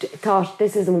kind of thought,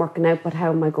 this isn't working out, but how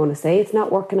am I going to say it's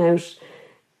not working out?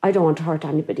 I don't want to hurt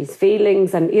anybody's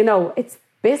feelings, and it's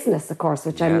business, of course,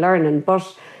 which I'm learning,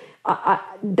 but I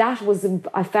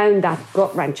found that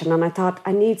gut wrenching, and I thought,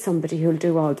 I need somebody who'll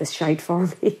do all this shite for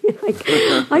me.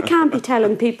 I can't be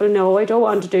telling people, no, I don't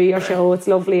want to do your show, it's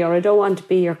lovely, or I don't want to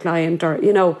be your client, or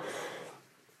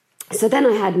So then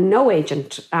I had no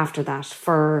agent after that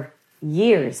for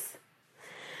years.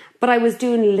 But I was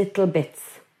doing little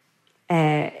bits.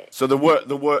 So the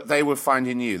work, they were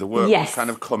finding you. The work was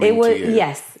kind of coming to you.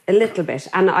 Yes, a little bit,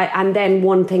 and then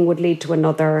one thing would lead to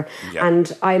another. Yeah.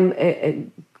 And I'm a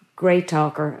great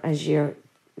talker, as you're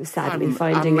sadly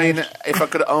finding I mean, out. if I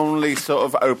could only sort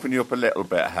of open you up a little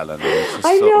bit, Helen.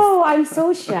 I know, I'm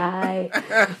so shy.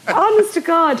 Honest to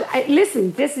God.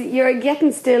 Listen, you're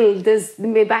getting still,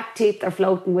 my back teeth are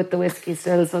floating with the whiskey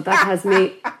still, so that has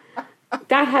me...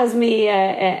 That has me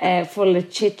full of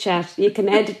chit chat. You can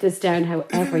edit this down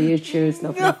however you choose,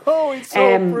 lovely. No, it's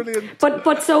so brilliant.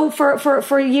 But so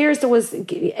for years there was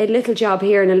a little job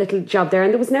here and a little job there,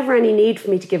 and there was never any need for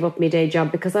me to give up my day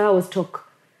job because I always took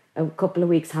a couple of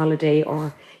weeks holiday,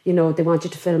 or they want you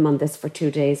to film on this for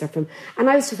 2 days or film, and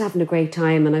I was just having a great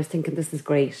time, and I was thinking this is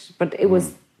great, but it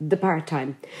was the part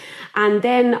time, and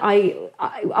then I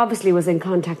obviously was in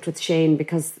contact with Shane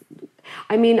because.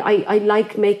 I mean, I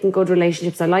like making good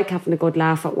relationships. I like having a good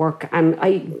laugh at work. And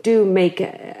I do make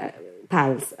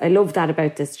pals. I love that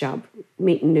about this job,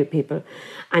 meeting new people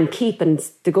and keeping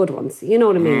the good ones. You know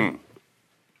what I mean?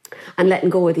 And letting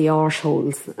go of the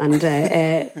arseholes. And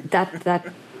that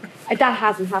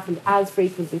hasn't happened as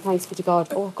frequently, thanks be to God.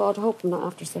 Oh, God, I hope I'm not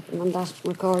after sipping on that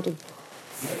recording.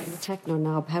 The techno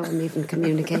knob, how I'm even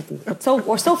communicating. But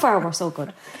so far, we're so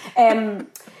good.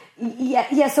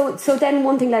 Yeah. So then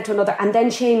one thing led to another, and then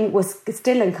Shane was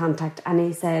still in contact, and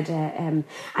he said, and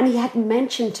he had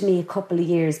mentioned to me a couple of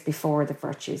years before the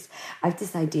Virtues, I have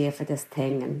this idea for this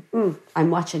thing, and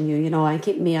I'm watching you, I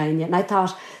keep my eye on you, and I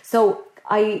thought, so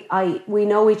we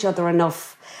know each other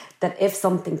enough that if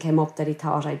something came up that he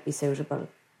thought I'd be suitable,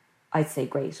 I'd say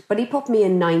great. But he put me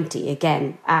in 90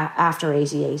 again after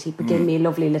 88. He gave me a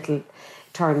lovely little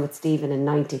turn with Stephen in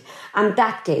 90, and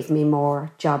that gave me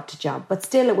more job to job, but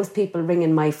still it was people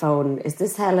ringing my phone, is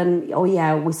this Helen? Oh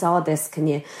yeah, we saw this, can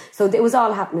you? So it was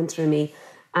all happening through me,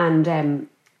 and then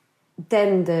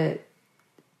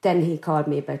he called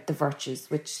me about the Virtues,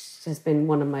 which has been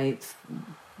one of my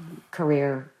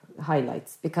career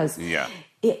highlights, because I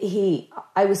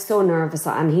was so nervous,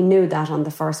 and he knew that on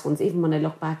the first ones. Even when I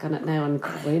look back on it now and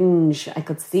cringe, I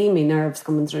could see me nerves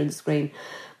coming through the screen.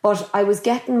 But I was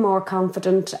getting more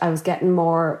confident. I was getting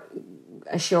more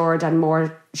assured and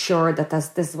more sure that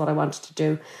this is what I wanted to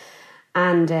do.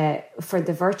 And for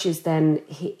the Virtues, then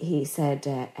he said,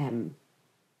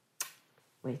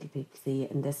 wait till people see it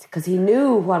in this, because he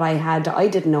knew what I had. I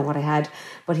didn't know what I had,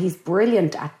 but he's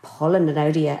brilliant at pulling it out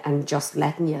of you and just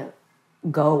letting you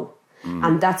go.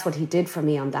 And that's what he did for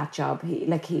me on that job. He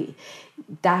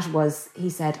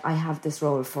said, I have this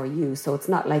role for you, so it's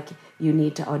not like you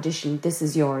need to audition. This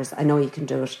is yours. I know you can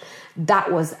do it.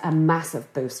 That was a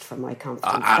massive boost for my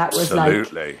confidence. That was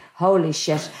like, holy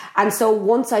shit. And so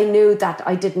once I knew that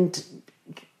I didn't,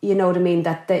 you know what I mean,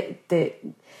 that the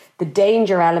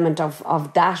danger element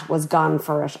of that was gone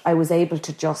for it, I was able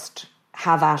to just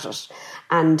have at it.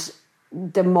 And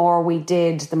the more we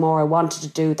did, the more I wanted to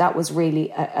do. That was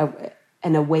really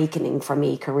an awakening for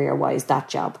me career-wise, that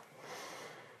job.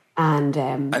 And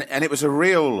it was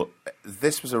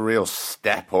this was a real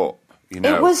step up,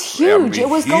 It was huge. It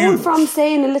was going from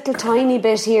saying a little tiny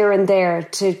bit here and there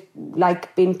to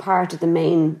like being part of the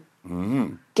main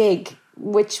gig,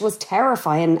 which was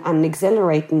terrifying and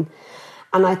exhilarating.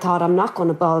 And I thought, I'm not going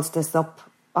to balls this up.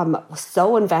 I'm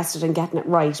so invested in getting it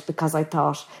right, because I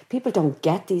thought people don't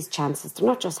get these chances. They're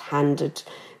not just handed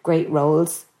great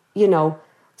roles,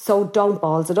 so don't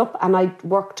balls it up. And I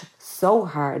worked so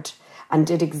hard and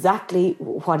did exactly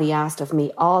what he asked of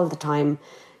me all the time.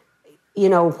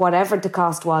 Whatever the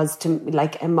cost was, to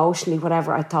like emotionally,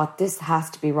 whatever, I thought this has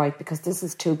to be right, because this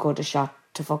is too good a shot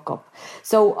to fuck up.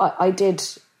 So I did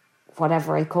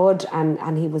whatever I could,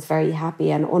 and he was very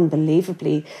happy, and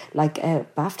unbelievably, like a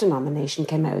BAFTA nomination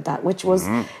came out of that, which was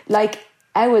like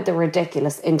out of the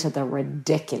ridiculous into the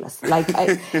ridiculous. Like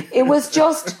it was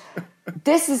just,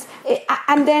 this is,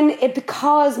 and then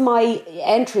because my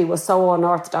entry was so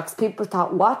unorthodox, people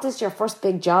thought, what is your first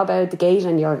big job out of the gate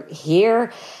and you're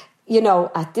here?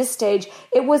 At this stage,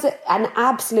 it was an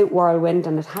absolute whirlwind,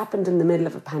 and it happened in the middle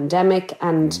of a pandemic,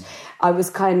 and I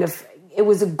was it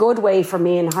was a good way for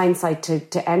me in hindsight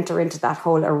to enter into that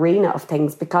whole arena of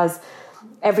things, because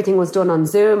everything was done on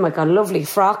Zoom. I got a lovely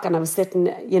frock, and I was sitting,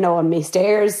 on my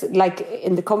stairs, like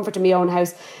in the comfort of my own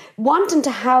house, wanting to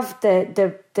have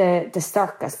the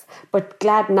circus, but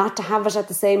glad not to have it at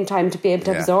the same time, to be able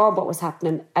to absorb what was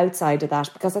happening outside of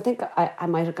that, because I think I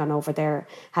might have gone over there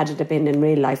had it been in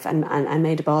real life, and I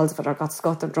made a balls of it, or got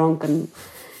scuttered drunk and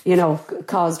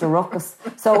caused a ruckus.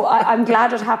 So I'm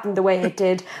glad it happened the way it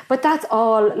did. But that's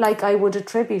all, like, I would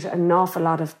attribute an awful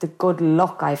lot of the good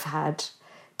luck I've had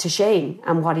to Shane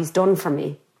and what he's done for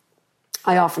me.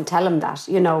 I often tell him that,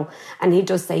 and he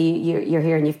does say, you're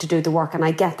here and you have to do the work, and I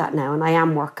get that now, and I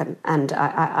am working, and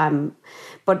I'm,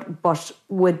 but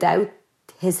without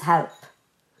his help,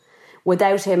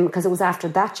 without him, because it was after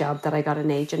that job that I got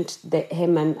an agent,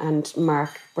 him and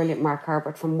Mark, brilliant Mark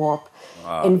Herbert from Warp,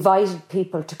 invited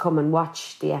people to come and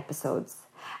watch the episodes.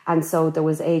 And so there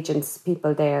was agents,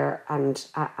 people there,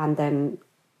 and then,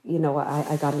 you know,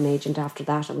 I got an agent after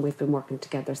that, and we've been working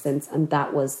together since. And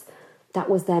that was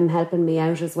them helping me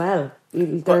out as well.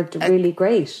 They're really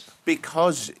great.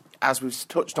 Because, as we've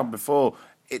touched on before,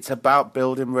 it's about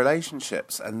building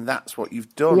relationships, and that's what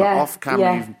you've done. Off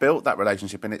camera, you've built that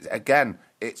relationship, and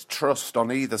it's trust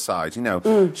on either side. You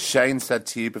know, Shane said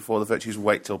to you before the virtues,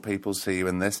 wait till people see you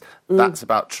in this. That's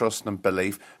about trust and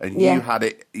belief, and you had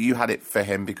it for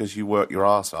him because you worked your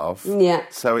arse off. Yeah.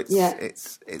 So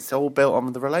it's all built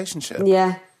on the relationship.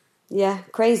 Yeah. Yeah.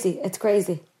 Crazy. It's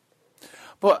crazy.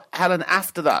 But Helen,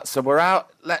 after that, so we're out.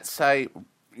 Let's say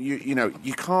you know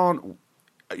you can't.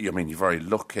 I mean, you're very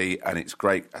lucky, and it's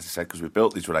great, as I said, because we've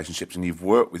built these relationships, and you've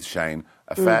worked with Shane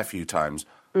a fair few times,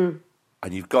 and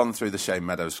you've gone through the Shane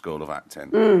Meadows School of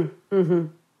Acting.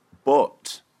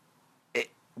 But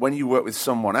when you work with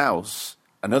someone else,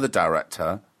 another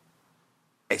director,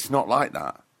 it's not like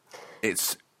that.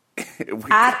 It's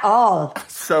at all.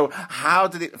 So how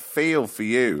did it feel for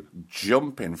you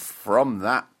jumping from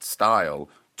that style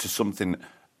to something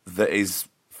that is,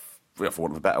 for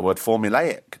want of a better word,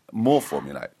 more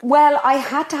formulaic? Well, I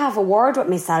had to have a word with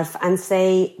myself and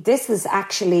say, this is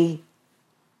actually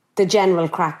the general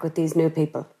crack with these new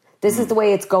people. This is the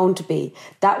way it's going to be.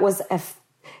 That was a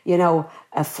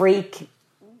freak,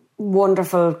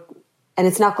 wonderful, and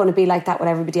it's not going to be like that with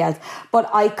everybody else. But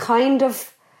I kind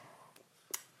of,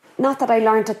 not that I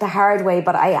learned it the hard way,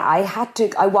 but I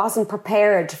wasn't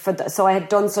prepared for so I had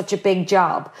done such a big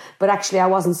job, but actually I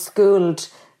wasn't schooled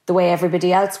the way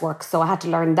everybody else works, so I had to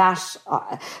learn that.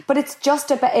 But it's just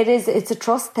about, it's a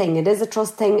trust thing. It is a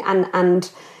trust thing,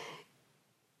 and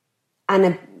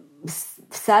a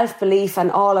self-belief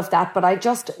and all of that. But I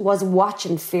just was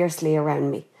watching fiercely around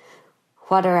me.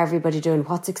 What are everybody doing?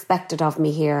 What's expected of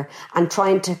me here? And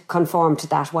trying to conform to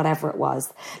that, whatever it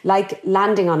was. Like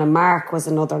landing on a mark was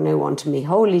another new one to me.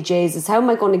 Holy Jesus, how am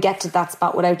I going to get to that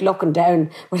spot without looking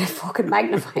down with a fucking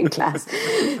magnifying glass?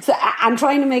 So I'm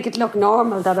trying to make it look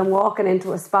normal that I'm walking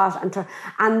into a spot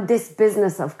and this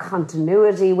business of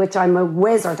continuity, which I'm a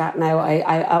wizard at now.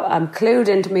 I'm clued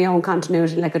into my own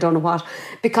continuity like I don't know what,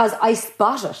 because I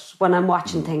spot it when I'm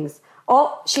watching things.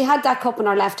 Oh, she had that cup in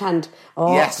her left hand.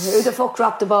 Oh, yes. Who the fuck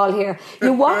dropped the ball here?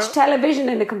 You watch television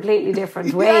in a completely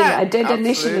different way. Yeah, I did absolutely.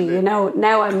 Initially, you know.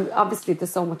 Now I'm obviously,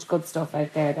 there's so much good stuff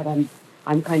out there that I'm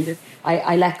kind of,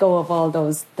 I let go of all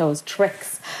those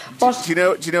tricks. But do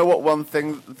you know what one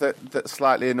thing that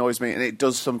slightly annoys me, and it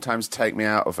does sometimes take me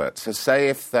out of it? So say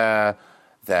if they're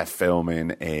filming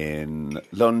in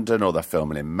London or they're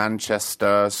filming in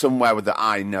Manchester, somewhere that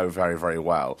I know very, very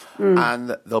well,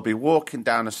 and they'll be walking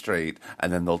down a street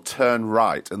and then they'll turn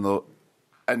right and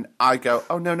I go,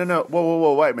 oh, no,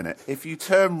 whoa, wait a minute. If you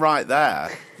turn right there,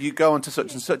 you go onto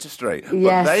such and such a street.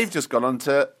 But they've just gone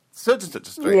onto such and such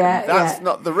a street. Yeah, that's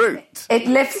not the route. It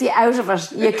lifts you out of it.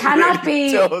 You cannot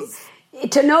really does.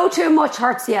 To know too much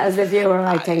hurts you as a viewer,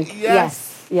 I think.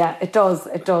 Yes. Yeah, it does.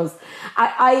 It does.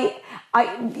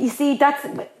 You see,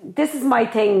 this is my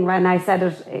thing when I said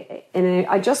it.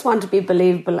 I just want to be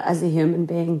believable as a human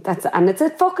being. And it's a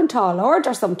fucking tall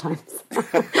order sometimes.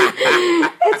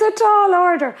 It's a tall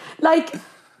order. Like,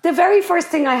 the very first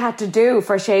thing I had to do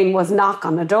for Shane was knock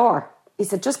on a door. He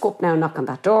said, just go up now and knock on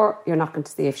that door. You're knocking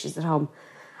to see if she's at home.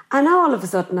 And all of a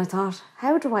sudden I thought,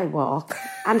 how do I walk?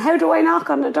 And how do I knock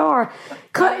on the door?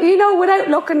 You know, without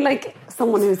looking like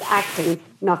someone who's acting,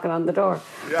 knocking on the door.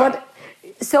 Yeah. But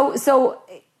So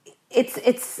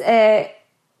it's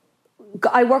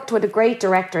I worked with a great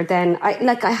director then.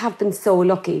 I have been so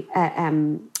lucky.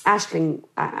 Aisling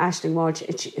Walsh,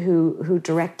 who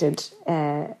directed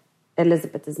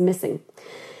Elizabeth is Missing.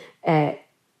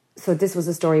 So this was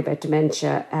a story about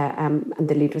dementia, and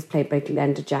the lead was played by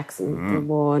Glenda Jackson, the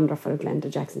wonderful Glenda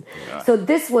Jackson. Yeah.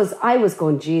 So I was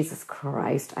going, Jesus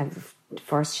Christ, I've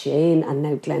first Shane and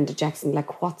now Glenda Jackson.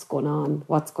 Like, what's going on?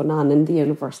 What's going on in the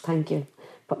universe? Thank you.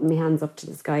 Putting my hands up to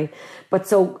the sky. But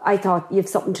so I thought, you've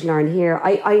something to learn here.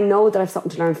 I know that I've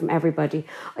something to learn from everybody.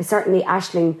 Certainly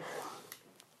Aisling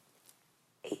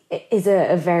is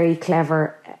a very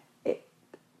clever,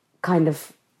 kind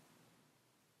of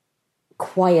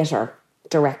quieter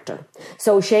director.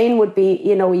 So Shane would be,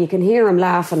 you know, you can hear him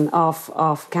laughing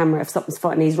off camera if something's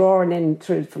funny. He's roaring in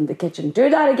through from the kitchen, do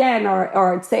that again,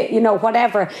 or say, you know,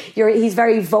 whatever. He's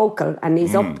very vocal, and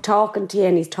he's up talking to you,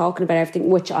 and he's talking about everything,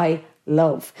 which I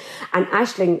love. And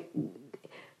Aisling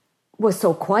was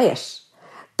so quiet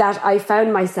that I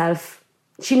found myself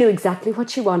she knew exactly what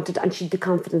she wanted, and she had the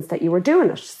confidence that you were doing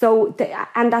it. So,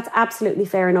 and that's absolutely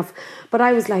fair enough. But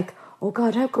I was like, oh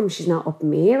God, how come she's not up in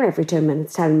my ear every 2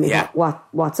 minutes telling me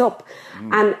what's up?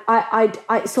 And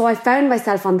so I found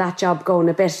myself on that job going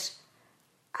a bit,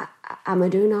 am I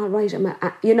doing all right? Am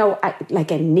I,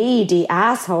 like a needy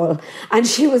asshole. And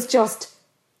she was just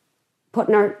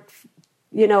putting her,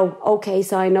 okay,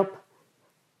 sign up.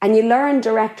 And you learn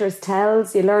directors'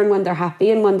 tells, you learn when they're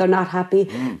happy and when they're not happy,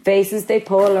 faces they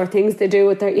pull or things they do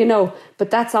with their,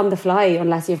 but that's on the fly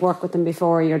unless you've worked with them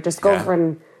before. You're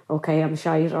discovering, okay, I'm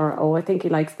shite, or, oh, I think he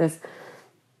likes this.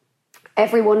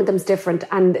 Every one of them's different.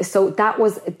 And so that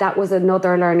was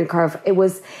another learning curve.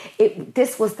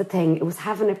 This was the thing. It was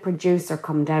having a producer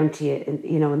come down to you,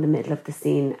 in the middle of the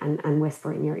scene and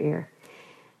whisper in your ear,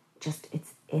 just,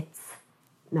 it's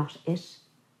not it.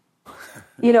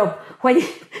 When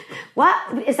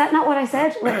what is that not what I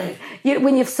said?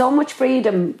 When you have so much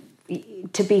freedom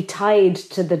to be tied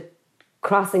to the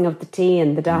crossing of the T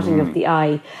and the dotting of the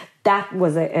I, that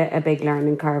was a big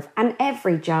learning curve. And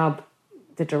every job,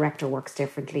 the director works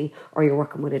differently, or you're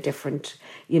working with a different,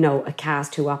 a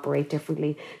cast who operate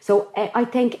differently. So I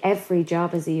think every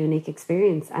job is a unique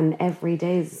experience, and every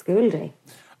day is a school day.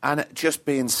 And just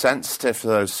being sensitive to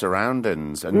those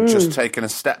surroundings and just taking a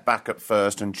step back at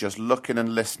first and just looking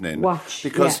and listening. Watch.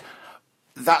 Because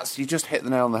you just hit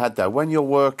the nail on the head there. When you're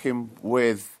working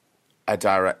with a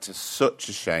director such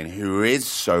as Shane, who is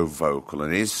so vocal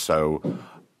and is so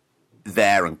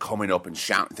there and coming up and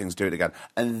shouting things, do it again,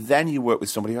 and then you work with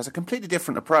somebody who has a completely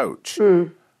different approach,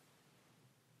 and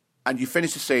you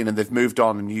finish the scene and they've moved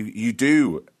on, and you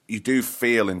do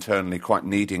feel internally quite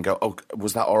needy and go, oh,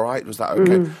 was that all right? Was that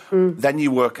okay? Then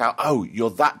you work out, oh, you're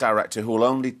that director who will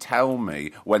only tell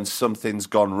me when something's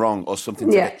gone wrong or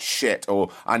something's a bit shit, or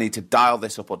I need to dial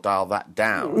this up or dial that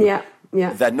down. Yeah.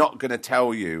 They're not going to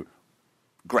tell you,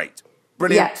 great,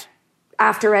 brilliant. Yeah.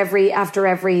 After every,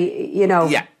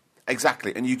 Yeah,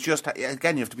 exactly. And you just,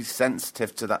 again, you have to be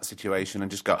sensitive to that situation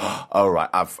and just go, oh, right,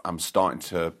 I'm starting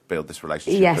to build this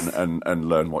relationship and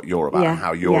learn what you're about and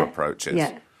how your approach is.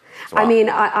 Yeah. So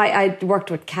I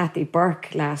worked with Kathy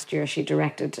Burke last year. She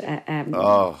directed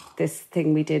this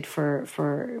thing we did for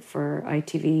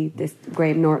ITV, this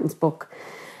Graham Norton's book.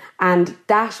 And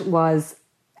that was,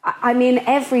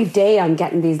 every day I'm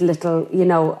getting these little,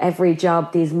 every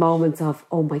job, these moments of,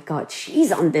 oh my God,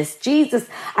 she's on this, Jesus.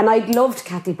 And I loved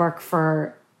Kathy Burke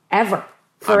forever.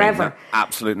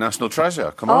 Absolute national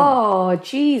treasure. Come on. Oh,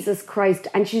 Jesus Christ.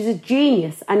 And she's a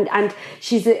genius. And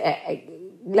she's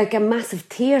like a massive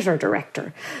theatre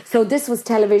director. So this was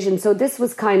television. So this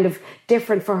was kind of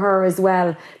different for her as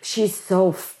well. She's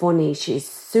so funny. She's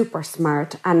super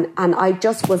smart. And I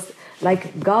just was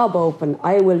like gob open.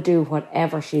 I will do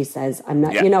whatever she says. I'm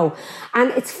not,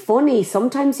 And it's funny.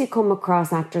 Sometimes you come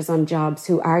across actors on jobs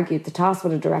who argue the toss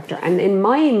with a director. And in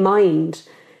my mind,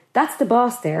 that's the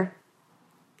boss there.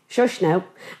 Shush now.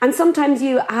 And sometimes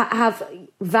you have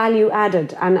value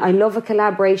added. And I love a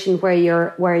collaboration where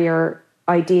your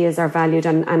ideas are valued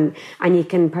and you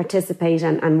can participate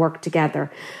and work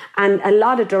together. And a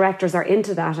lot of directors are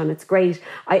into that, and it's great.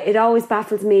 It always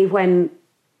baffles me when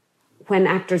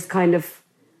actors kind of,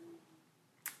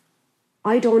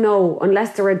 I don't know,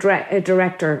 unless they're a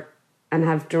director and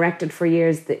have directed for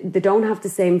years, they don't have the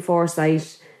same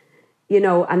foresight,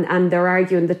 and they're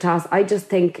arguing the toss. I just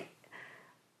think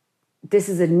this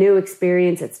is a new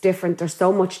experience. It's different. There's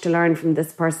so much to learn from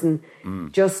this person.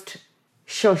 Just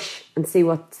shush and see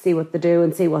what they do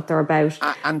and see what they're about.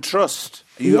 And trust.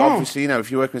 You obviously, if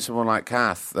you're working with someone like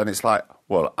Kath, then it's like,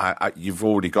 well, you've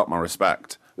already got my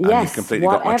respect. And you've completely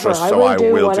got my trust, so I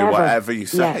will do whatever you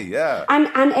say. Yeah. And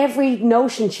every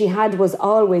notion she had was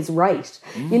always right.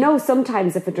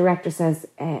 Sometimes if a director says,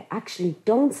 actually,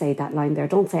 don't say that line there,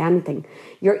 don't say anything,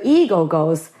 your ego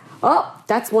goes, oh,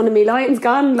 that's one of me lines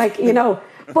gone,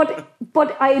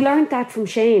 But I learned that from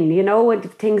Shane, when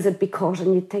things would be cut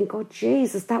and you'd think, oh,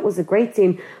 Jesus, that was a great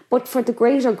scene. But for the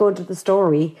greater good of the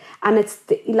story, and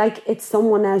it's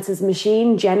someone else's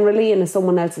machine generally, and it's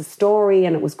someone else's story,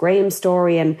 and it was Graham's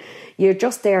story, and you're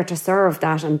just there to serve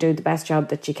that and do the best job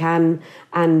that you can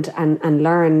and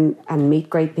learn and meet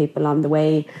great people on the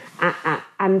way.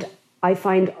 And I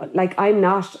find, I'm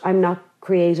not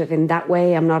creative in that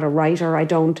way. I'm not a writer.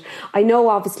 I know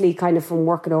obviously kind of from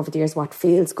working over the years what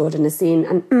feels good in a scene,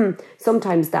 and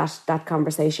sometimes that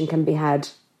conversation can be had,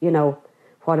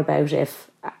 what about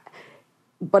if,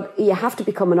 but you have to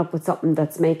be coming up with something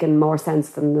that's making more sense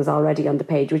than there's already on the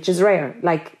page, which is rare.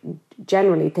 Like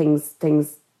generally things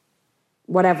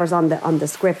whatever's on the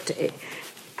script, it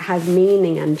has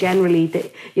meaning, and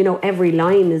generally every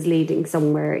line is leading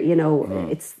somewhere,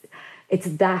 it's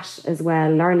that as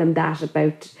well, learning that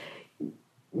about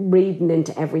reading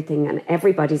into everything and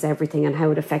everybody's everything and how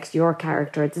it affects your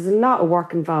character. There's a lot of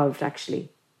work involved, actually,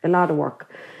 a lot of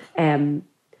work.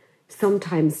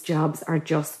 Sometimes jobs are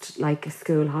just like a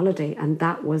school holiday, and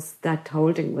that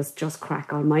holding was just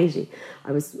crack almighty.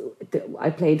 I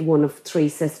played one of three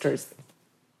sisters,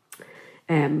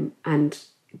 and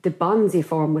the bonds you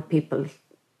form with people.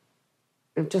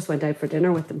 I just went out for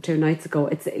dinner with them 2 nights ago.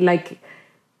 It's like,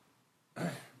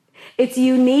 it's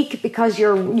unique because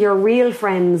your real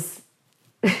friends.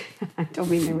 I don't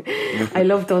mean I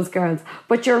love those girls,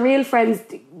 but your real friends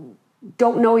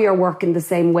don't know your work in the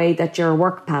same way that your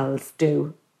work pals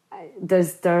do.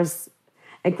 There's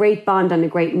a great bond and a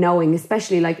great knowing,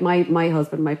 especially like my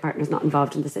husband, my partner's not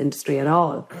involved in this industry at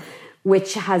all,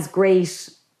 which has great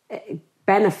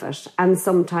benefit. And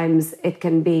sometimes it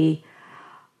can be,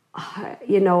 I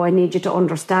need you to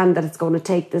understand that it's going to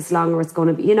take this long, or it's going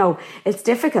to be, it's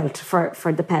difficult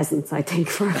for the peasants, I think,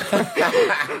 for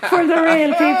the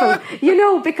real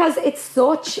people, because it's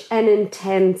such an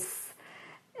intense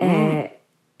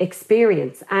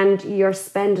experience, and you're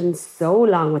spending so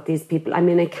long with these people. I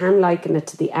mean, I can liken it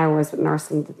to the hours with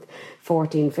nursing, the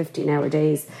 14, 15-hour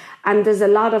days. And there's a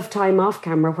lot of time off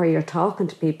camera where you're talking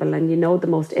to people and you know the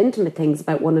most intimate things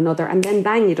about one another, and then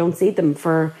bang, you don't see them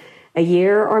for a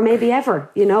year or maybe ever,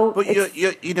 But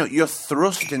you're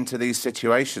thrust into these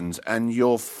situations and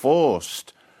you're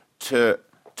forced to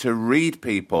read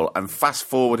people and fast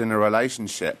forward in a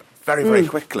relationship very, very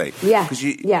quickly. Yeah, because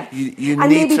you and need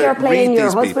maybe to they're playing read your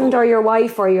these husband people. or your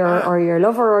wife or your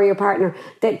lover or your partner.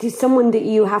 That is someone that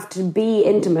you have to be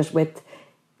intimate with,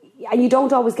 and you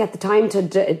don't always get the time to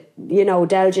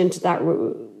delve into that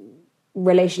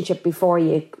relationship before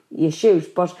you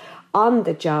shoot. But on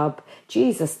the job,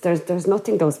 Jesus, there's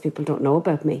nothing those people don't know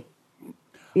about me.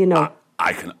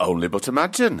 I can only but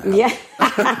imagine. Yeah.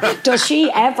 Does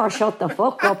she ever shut the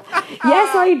fuck up?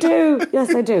 Yes, I do.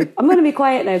 I'm going to be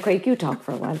quiet now, Craig. You talk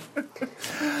for a while.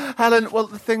 Helen, well,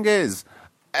 the thing is,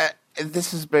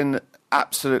 this has been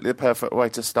absolutely a perfect way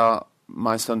to start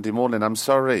my Sunday morning. I'm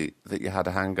sorry that you had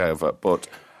a hangover, but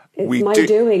it's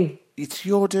doing. It's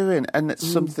your doing, and it's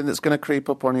something that's going to creep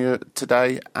up on you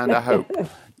today, and I hope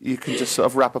you can just sort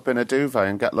of wrap up in a duvet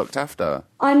and get looked after.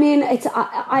 I mean,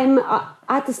 I'm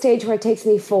at the stage where it takes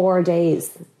me 4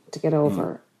 days to get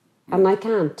over, and I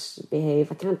can't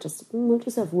behave. I can't we'll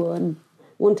just have one.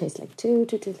 One tastes like two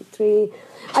tastes like three.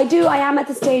 I am at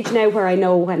the stage now where I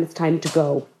know when it's time to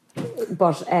go.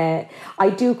 But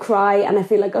I do cry, and I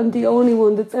feel like I'm the only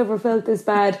one that's ever felt this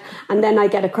bad. And then I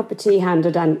get a cup of tea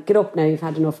handed and get up now, you've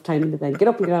had enough time in the bed. Get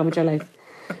up and get on with your life.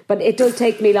 But it does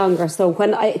take me longer. So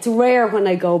it's rare when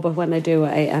I go, but when I do,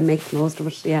 I make the most of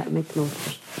it. Yeah, I make the most of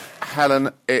it.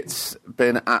 Helen, it's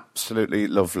been absolutely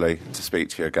lovely to speak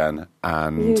to you again.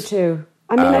 And you too.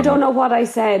 I mean, I don't know what I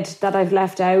said that I've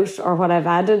left out or what I've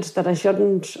added that I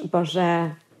shouldn't, but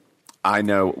I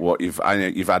know you've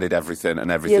added everything,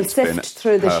 and everything's been sift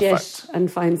through the perfect. shit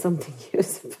and find something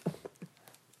useful.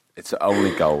 It's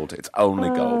only gold. It's only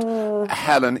gold.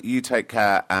 Helen, you take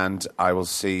care, and I will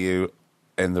see you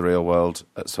in the real world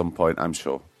at some point, I'm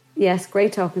sure. Yes,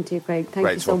 great talking to you, Craig. Thank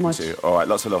you so much. Great talking to you. All right,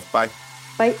 lots of love. Bye.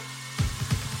 Bye.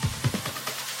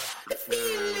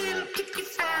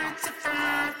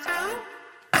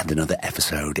 And another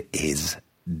episode is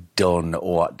done.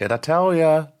 What did I tell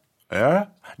you? Yeah?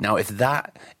 Now, if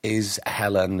that is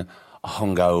Helen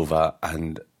hungover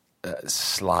and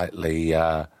slightly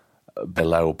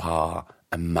below par,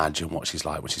 imagine what she's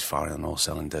like when she's firing on all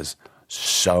cylinders.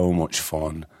 So much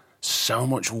fun, so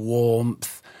much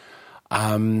warmth.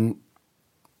 And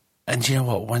you know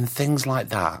what? When things like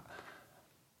that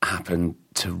happen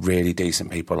to really decent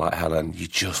people like Helen, you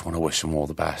just want to wish them all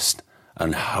the best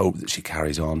and hope that she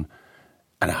carries on.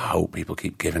 And I hope people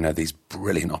keep giving her these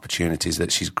brilliant opportunities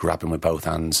that she's grabbing with both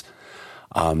hands.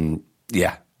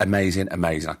 Yeah, amazing.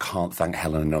 I can't thank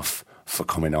Helen enough for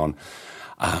coming on.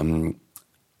 And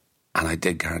I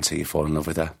did guarantee you fall in love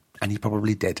with her. And you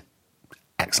probably did.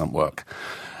 Excellent work.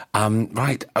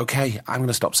 Right, okay, I'm going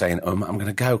to stop saying I'm going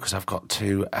to go because I've got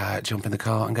to jump in the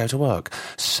car and go to work.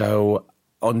 So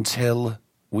until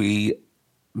we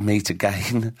meet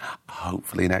again,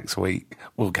 hopefully next week,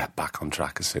 we'll get back on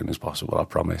track as soon as possible, I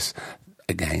promise.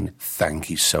 Again, thank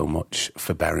you so much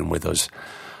for bearing with us.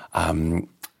 And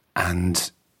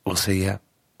we'll see you,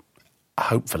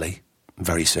 hopefully,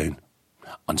 very soon.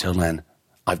 Until then,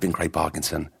 I've been Craig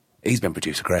Parkinson, he's been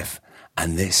producer Griff,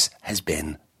 and this has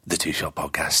been the Two Shot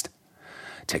Podcast.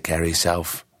 Take care of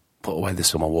yourself, put away the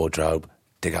summer wardrobe,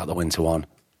 dig out the winter one.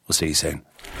 We'll see you soon.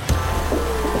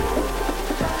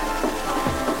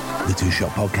 The Two Shot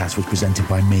Podcast was presented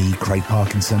by me, Craig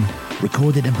Parkinson,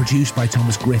 recorded and produced by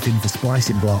Thomas Griffin for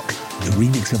Splicing Block. The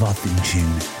remix of our theme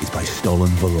tune is by Stolen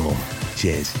Valor.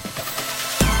 Cheers.